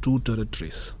these two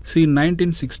territories. See, in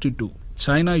 1962,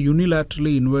 China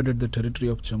unilaterally invaded the territory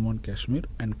of Jammu and Kashmir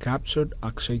and captured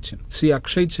Aksai Chin. See,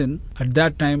 Aksai Chin at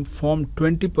that time formed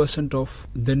 20% of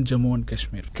then Jammu and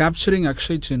Kashmir. Capturing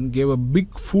Aksai Chin gave a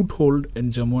big foothold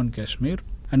in Jammu and Kashmir,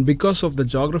 and because of the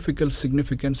geographical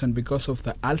significance and because of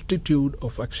the altitude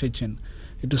of Aksai Chin,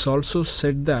 it is also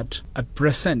said that at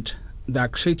present the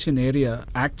Aksai Chin area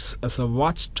acts as a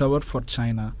watchtower for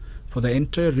China for the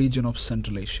entire region of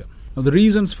Central Asia. Now, the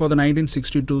reasons for the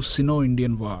 1962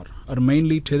 Sino-Indian War are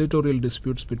mainly territorial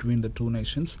disputes between the two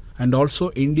nations and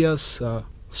also India's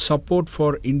support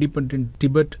for independent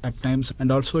Tibet at times,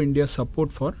 and also India's support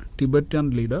for Tibetan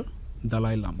leader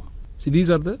Dalai Lama. See,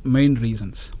 these are the main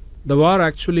reasons. The war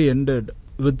actually ended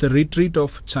with the retreat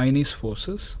of Chinese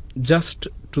forces just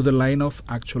to the line of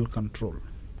actual control,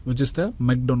 which is the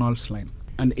McDonald's Line.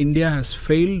 And India has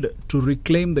failed to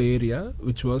reclaim the area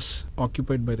which was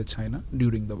occupied by the China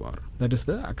during the war. That is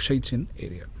the Aksai Chin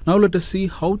area. Now let us see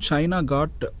how China got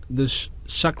this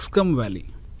Shaksgam Valley.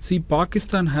 See,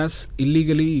 Pakistan has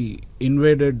illegally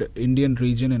invaded Indian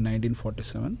region in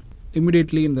 1947,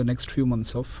 immediately in the next few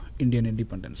months of Indian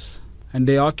independence. And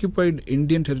they occupied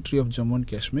Indian territory of Jammu and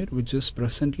Kashmir, which is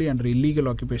presently under illegal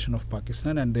occupation of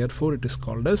Pakistan, and therefore it is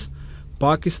called as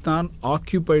Pakistan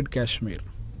Occupied Kashmir.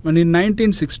 And in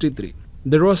 1963,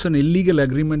 there was an illegal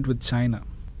agreement with China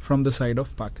from the side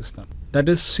of Pakistan. That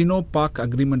is Sino-Pak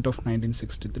Agreement of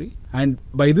 1963. And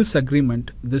by this agreement,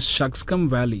 this Shaksgam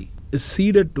Valley is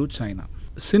ceded to China.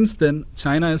 Since then,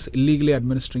 China is illegally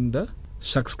administering the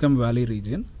Shaksgam Valley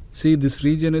region. See, this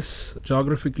region is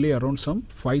geographically around some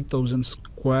 5,000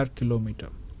 square kilometer.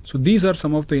 So these are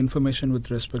some of the information with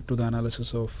respect to the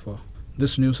analysis of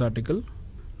this news article.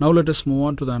 Now let us move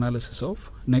on to the analysis of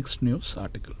next news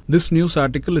article. This news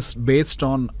article is based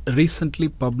on recently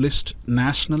published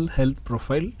National Health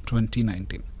Profile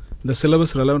 2019. The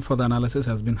syllabus relevant for the analysis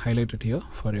has been highlighted here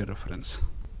for your reference.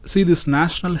 See, this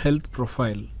National Health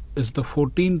Profile is the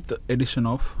 14th edition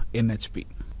of NHP.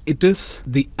 It is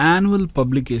the annual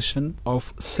publication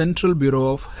of Central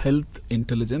Bureau of Health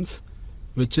Intelligence,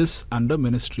 which is under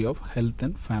Ministry of Health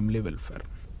and Family Welfare.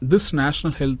 This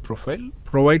National Health Profile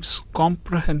provides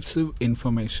comprehensive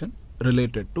information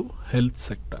related to health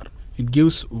sector, It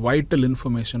gives vital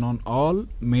information on all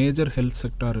major health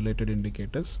sector related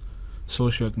indicators,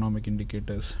 socioeconomic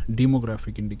indicators,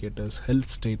 demographic indicators, health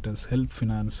status, health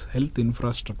finance, health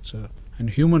infrastructure, and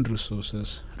human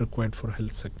resources required for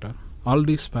health sector. All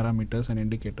these parameters and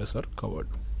indicators are covered.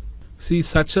 See,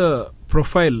 such a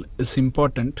profile is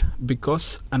important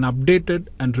because an updated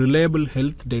and reliable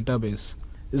health database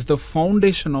is the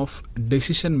foundation of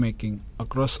decision making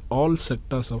across all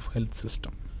sectors of health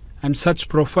system. And such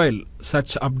profile,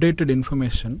 such updated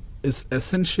information is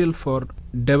essential for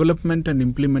development and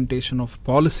implementation of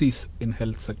policies in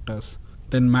health sectors,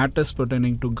 then matters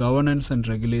pertaining to governance and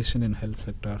regulation in health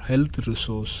sector, health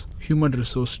resource, human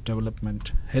resource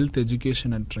development, health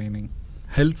education and training,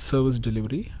 health service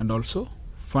delivery, and also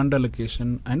fund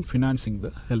allocation and financing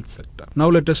the health sector. Now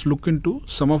let us look into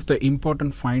some of the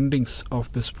important findings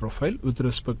of this profile with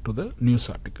respect to the news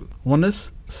article. One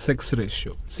is sex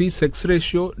ratio. See, sex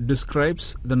ratio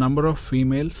describes the number of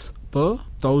females per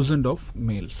 1000 of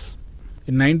males.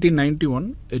 In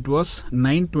 1991, it was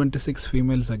 926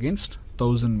 females against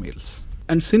 1000 males.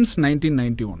 And since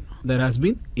 1991, there has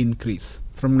been increase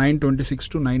from 926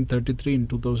 to 933 in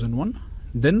 2001,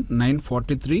 then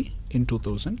 943 in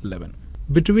 2011.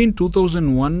 Between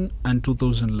 2001 and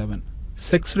 2011,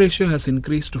 sex ratio has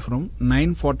increased from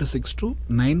 946 to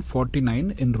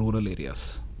 949 in rural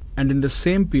areas. And in the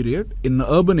same period, in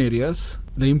urban areas,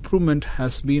 the improvement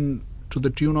has been to the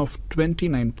tune of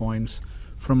 29 points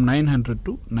from 900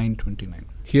 to 929.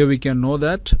 Here we can know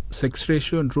that sex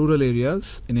ratio in rural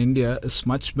areas in India is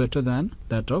much better than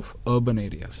that of urban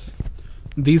areas.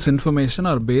 These information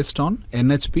are based on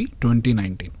NHP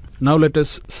 2019. Now let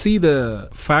us see the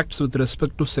facts with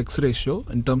respect to sex ratio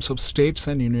in terms of states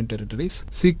and union territories.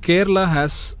 See, Kerala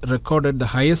has recorded the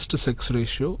highest sex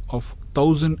ratio of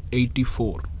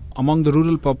 1084. Among the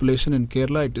rural population in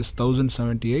Kerala, it is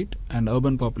 1078, and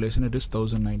urban population it is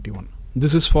 1091.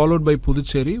 This is followed by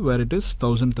Puducherry, where it is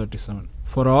 1037.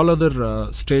 For all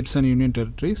other states and union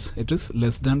territories, it is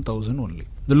less than 1000 only.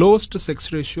 The lowest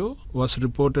sex ratio was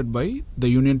reported by the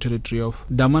union territory of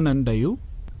Daman and Diu,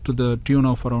 to the tune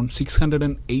of around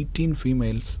 618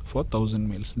 females for 1000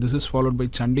 males. This is followed by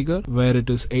Chandigarh, where it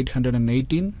is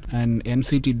 818, and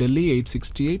NCT Delhi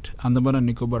 868, Andaman and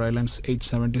Nicobar Islands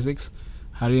 876,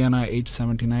 Haryana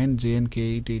 879, JNK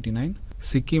 889,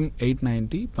 Sikkim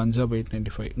 890, Punjab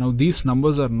 895. Now these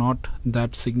numbers are not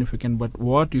that significant, but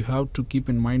what you have to keep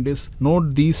in mind is,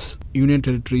 note these union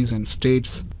territories and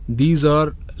states, these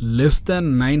are less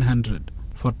than 900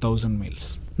 for 1000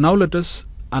 males. Now let us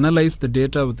analyze the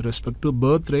data with respect to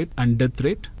birth rate and death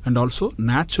rate, and also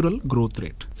natural growth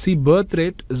rate. See, birth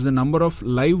rate is the number of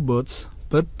live births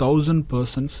per 1000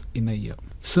 persons in a year.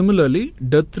 Similarly,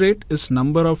 death rate is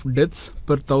number of deaths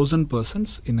per 1000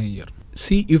 persons in a year.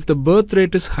 See, if the birth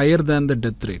rate is higher than the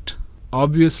death rate,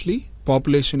 obviously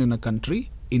population in a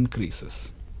country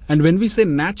increases. And when we say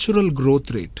natural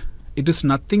growth rate, it is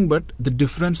nothing but the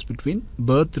difference between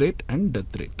birth rate and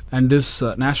death rate. And this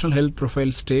National Health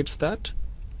Profile states that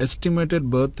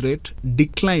estimated birth rate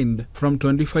declined from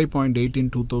 25.8 in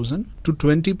 2000 to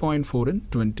 20.4 in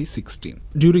 2016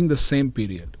 during the same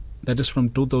period, that is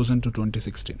from 2000 to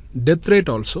 2016. Death rate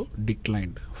also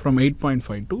declined from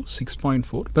 8.5 to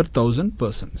 6.4 per 1000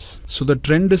 persons. So the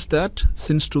trend is that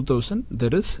since 2000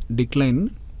 there is decline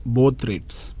in both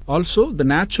rates. Also, the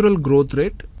natural growth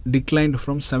rate declined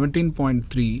from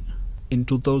 17.3 in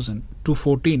 2000 to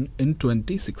 14 in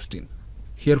 2016.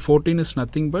 Here 14 is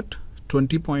nothing but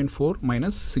 20.4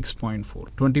 minus 6.4.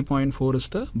 20.4 is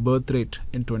the birth rate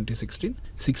in 2016.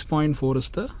 6.4 is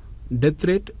the death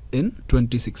rate in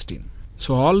 2016.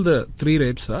 So all the three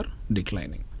rates are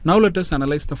declining. Now let us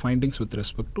analyze the findings with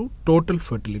respect to total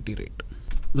fertility rate.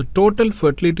 The total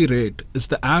fertility rate is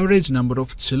the average number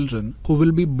of children who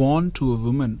will be born to a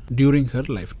woman during her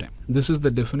lifetime. This is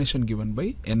the definition given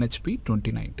by NHP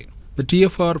 2019. The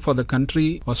TFR for the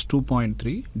country was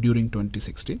 2.3 during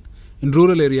 2016. In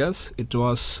rural areas, it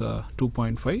was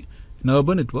 2.5. In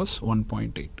urban, it was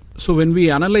 1.8. So when we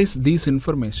analyze these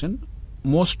information,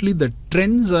 mostly the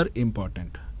trends are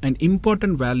important, and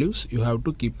important values you have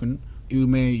to keep in. You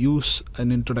may use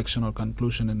an introduction or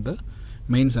conclusion in the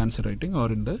mains answer writing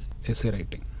or in the essay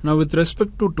writing. Now with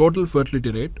respect to total fertility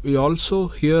rate, we also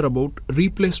hear about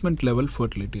replacement level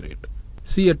fertility rate.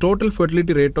 See, a total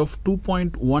fertility rate of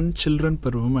 2.1 children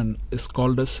per woman is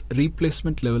called as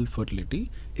replacement level fertility.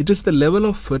 It is the level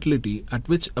of fertility at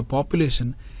which a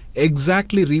population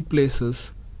exactly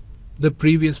replaces the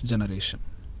previous generation.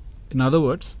 In other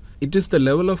words, it is the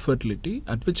level of fertility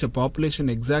at which a population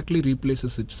exactly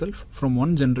replaces itself from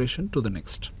one generation to the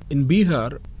next. In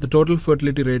Bihar, the total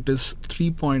fertility rate is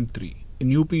 3.3.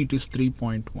 In UP, it is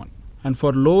 3.1. And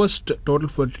for lowest total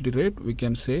fertility rate, we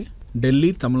can say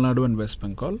Delhi, Tamil Nadu and West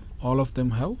Bengal. All of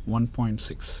them have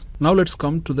 1.6. Now let's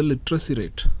come to the literacy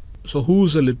rate. So who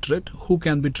is a literate? Who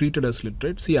can be treated as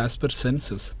literate? See, as per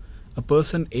census, a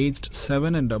person aged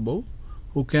 7 and above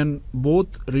who can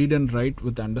both read and write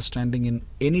with understanding in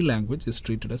any language is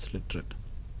treated as literate.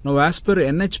 Now as per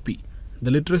NHP,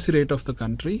 the literacy rate of the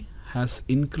country has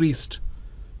increased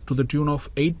to the tune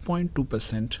of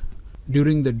 8.2%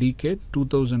 during the decade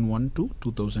 2001 to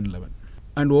 2011.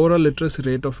 And overall literacy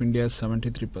rate of India is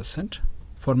 73%.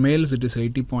 For males it is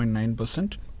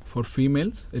 80.9%. For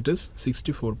females it is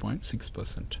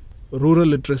 64.6%. Rural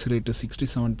literacy rate is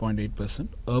 67.8%.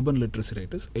 Urban literacy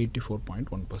rate is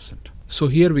 84.1%. So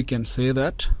here we can say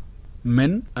that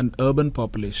men and urban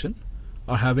population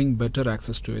are having better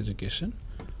access to education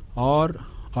or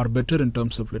are better in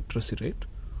terms of literacy rate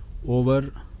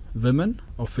over women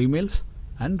or females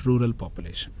and rural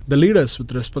population. The leaders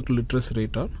with respect to literacy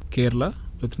rate are Kerala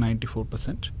with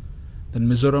 94%, then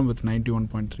Mizoram with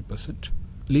 91.3%.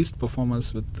 Least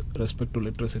performers with respect to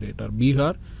literacy rate are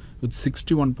Bihar with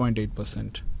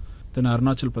 61.8%, then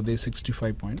Arunachal Pradesh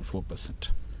 65.4%,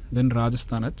 then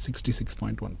Rajasthan at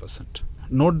 66.1%.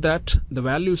 Note that the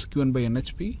values given by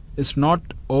NHP is not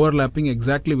overlapping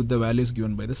exactly with the values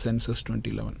given by the census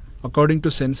 2011. According to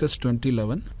census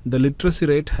 2011, the literacy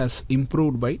rate has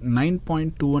improved by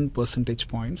 9.21 percentage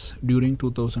points during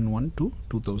 2001 to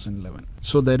 2011.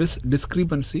 So there is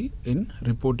discrepancy in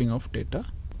reporting of data,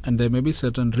 and there may be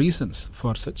certain reasons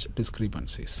for such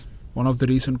discrepancies. One of the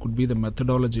reasons could be the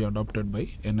methodology adopted by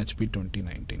NHP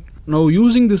 2019. Now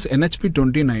using this NHP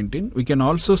 2019, we can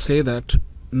also say that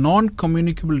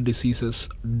non-communicable diseases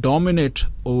dominate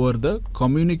over the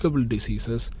communicable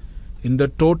diseases in the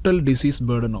total disease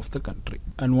burden of the country.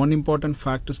 And one important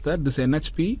fact is that this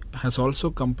NHP has also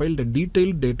compiled a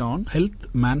detailed data on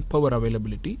health manpower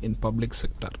availability in public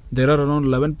sector. There are around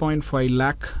 11.5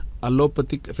 lakh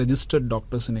allopathic registered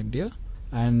doctors in India,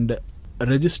 and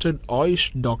registered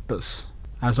Ayush doctors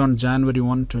as on January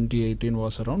 1, 2018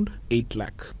 was around 8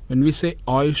 lakh. When we say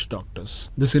Ayush doctors,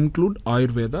 this include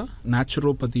Ayurveda,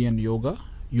 Naturopathy and Yoga,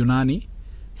 Unani,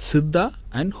 Siddha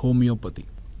and Homeopathy.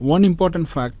 One important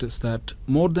fact is that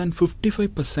more than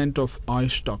 55% of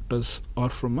Ayush doctors are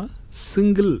from a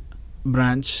single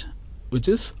branch, which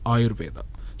is Ayurveda.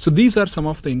 So these are some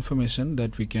of the information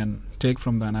that we can take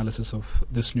from the analysis of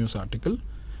this news article.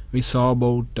 We saw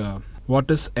about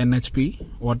what is NHP,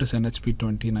 what is NHP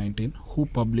 2019, who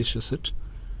publishes it.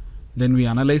 Then we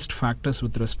analyzed factors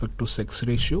with respect to sex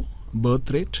ratio,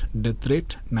 birth rate, death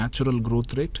rate, natural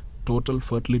growth rate, total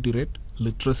fertility rate,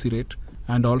 literacy rate,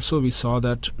 and also we saw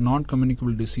that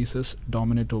non-communicable diseases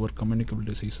dominate over communicable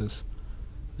diseases.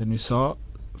 Then we saw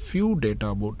few data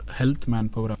about health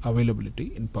manpower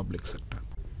availability in public sector.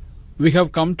 We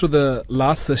have come to the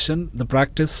last session, the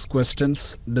practice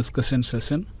questions discussion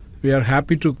session. We are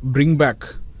happy to bring back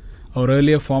our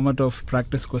earlier format of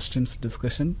practice questions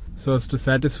discussion so as to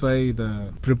satisfy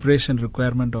the preparation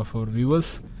requirement of our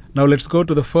viewers. Now let's go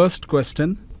to the first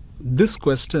question. This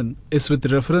question is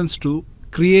with reference to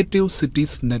Creative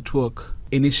Cities Network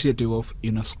initiative of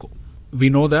UNESCO.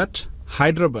 We know that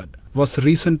Hyderabad was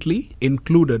recently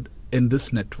included in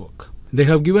this network. They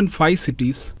have given 5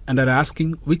 cities and are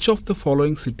asking which of the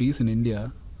following cities in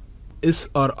India is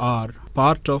or are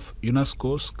part of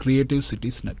UNESCO's Creative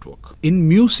Cities Network. In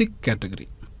music category,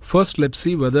 first let's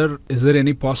see whether is there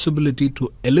any possibility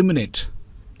to eliminate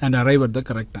and arrive at the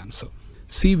correct answer.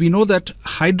 See, we know that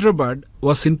Hyderabad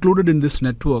was included in this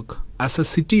network as a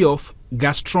city of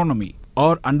gastronomy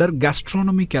or under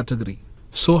gastronomy category.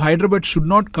 So Hyderabad should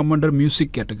not come under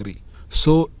music category.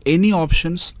 So any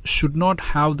options should not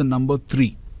have the number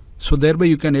 3. So thereby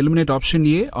you can eliminate option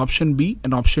A, option B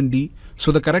and option D.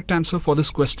 So the correct answer for this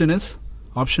question is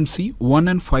option C, 1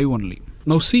 and 5 only.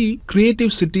 Now see,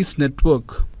 Creative Cities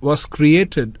Network was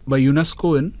created by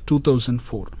UNESCO in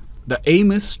 2004. The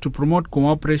aim is to promote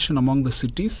cooperation among the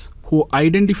cities who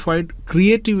identified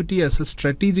creativity as a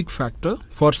strategic factor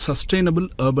for sustainable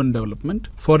urban development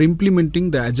for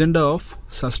implementing the Agenda of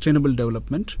Sustainable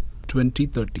Development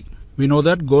 2030. We know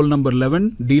that goal number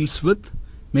 11 deals with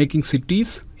making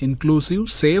cities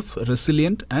inclusive, safe,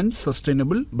 resilient and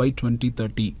sustainable by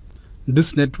 2030.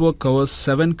 This network covers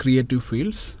 7 creative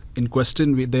fields. In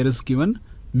question there is given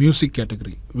music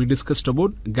category. We discussed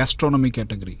about gastronomy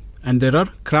category. And there are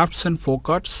crafts and folk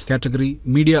arts category,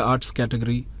 media arts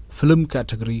category, film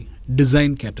category,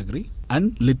 design category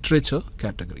and literature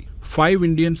category. 5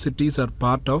 Indian cities are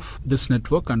part of this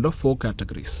network under 4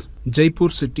 categories. Jaipur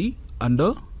city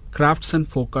under crafts and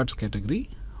folk arts category,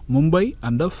 Mumbai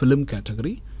under film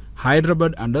category,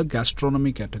 Hyderabad under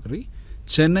gastronomy category,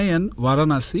 Chennai and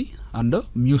Varanasi under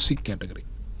music category.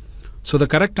 So the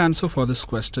correct answer for this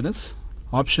question is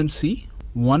option C,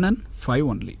 1 and 5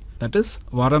 only. That is,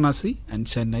 Varanasi and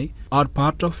Chennai are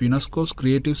part of Unesco's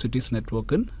Creative Cities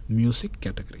Network in music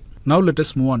category. Now let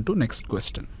us move on to next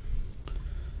question.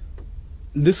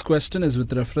 This question is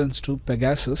with reference to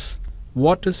Pegasus.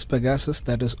 What is Pegasus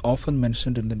that is often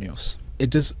mentioned in the news?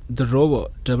 It is the rover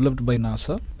developed by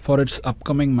NASA for its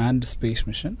upcoming manned space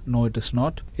mission. No, it is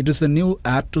not. It is the new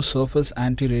air-to-surface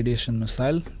anti-radiation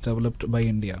missile developed by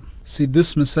India. See,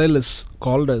 this missile is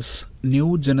called as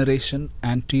New Generation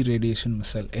Anti-Radiation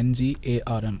Missile,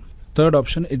 NGARM. Third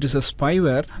option, it is a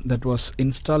spyware that was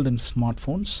installed in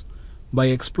smartphones by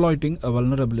exploiting a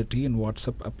vulnerability in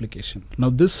WhatsApp application.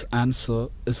 Now this answer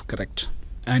is correct,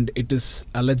 and it is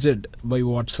alleged by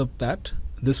WhatsApp that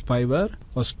this spyware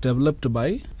was developed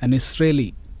by an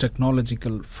Israeli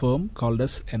technological firm called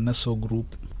as NSO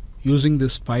Group. Using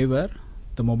this spyware,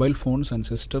 the mobile phones and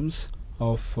systems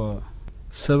of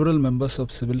several members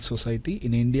of civil society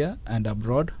in India and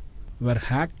abroad were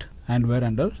hacked and were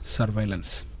under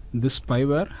surveillance. This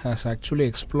spyware has actually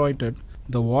exploited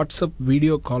the WhatsApp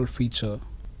video call feature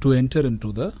to enter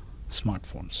into the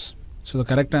smartphones. So the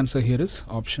correct answer here is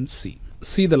option C.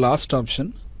 See the last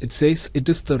option. It says it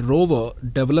is the rover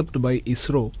developed by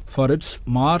ISRO for its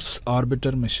Mars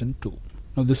Orbiter Mission 2.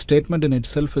 Now this statement in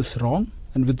itself is wrong,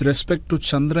 and with respect to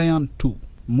Chandrayaan 2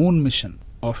 moon mission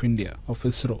of India, of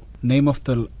ISRO, name of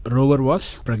the rover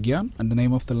was Pragyan and the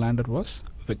name of the lander was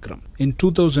Vikram. In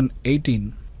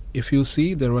 2018, if you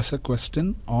see, there was a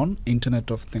question on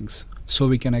Internet of Things. So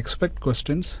we can expect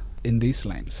questions in these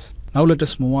lines. Now let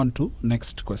us move on to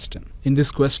next question. In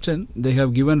this question, they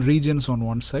have given regions on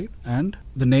one side and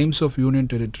the names of union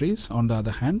territories on the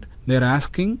other hand. They are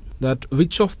asking that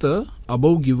which of the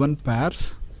above given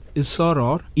pairs is or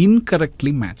are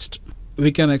incorrectly matched.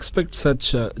 We can expect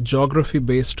such geography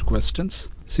based questions.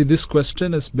 See, this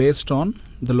question is based on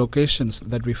the locations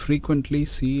that we frequently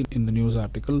see in the news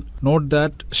article. Note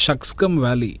that Shankar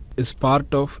Valley is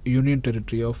part of Union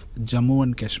Territory of Jammu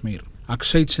and Kashmir.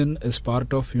 Akshay Chin is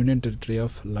part of Union Territory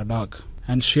of Ladakh.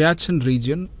 And Siachen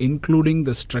region, including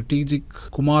the strategic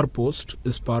Kumar Post,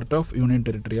 is part of Union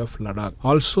Territory of Ladakh.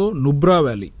 Also, Nubra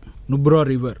Valley, Nubra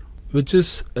River, which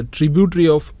is a tributary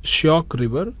of Shyok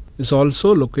River, is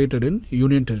also located in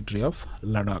Union Territory of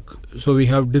Ladakh. So we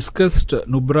have discussed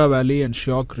Nubra Valley and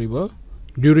Shyok River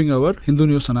during our Hindu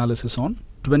News analysis on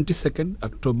 22nd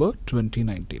October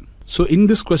 2019. So in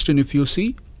this question, if you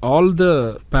see, all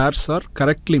the pairs are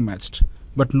correctly matched.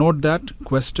 But note that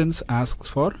questions ask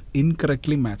for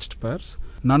incorrectly matched pairs.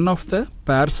 None of the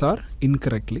pairs are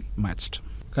incorrectly matched.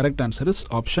 Correct answer is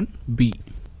option B.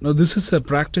 Now this is a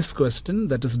practice question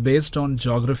that is based on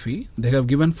geography. They have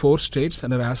given 4 states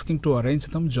and are asking to arrange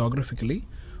them geographically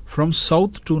from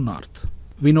south to north.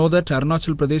 We know that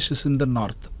Arunachal Pradesh is in the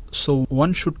north. So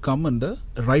one should come on the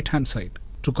right hand side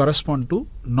to correspond to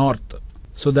north.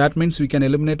 So that means we can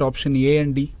eliminate option A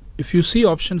and D. If you see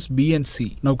options B and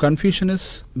C, now confusion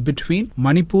is between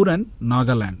Manipur and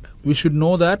Nagaland. We should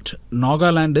know that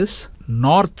Nagaland is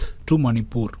north to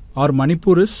Manipur or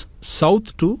Manipur is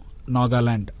south to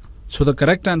Nagaland. So the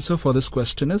correct answer for this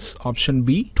question is option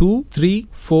B, 2, 3,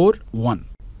 4, 1.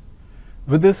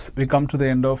 With this, we come to the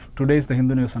end of today's The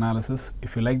Hindu News analysis.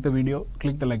 If you like the video,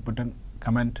 click the like button,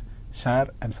 comment, share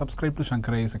and subscribe to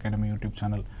Shankar IAS Academy YouTube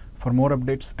channel for more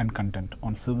updates and content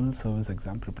on civil service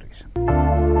exam preparation.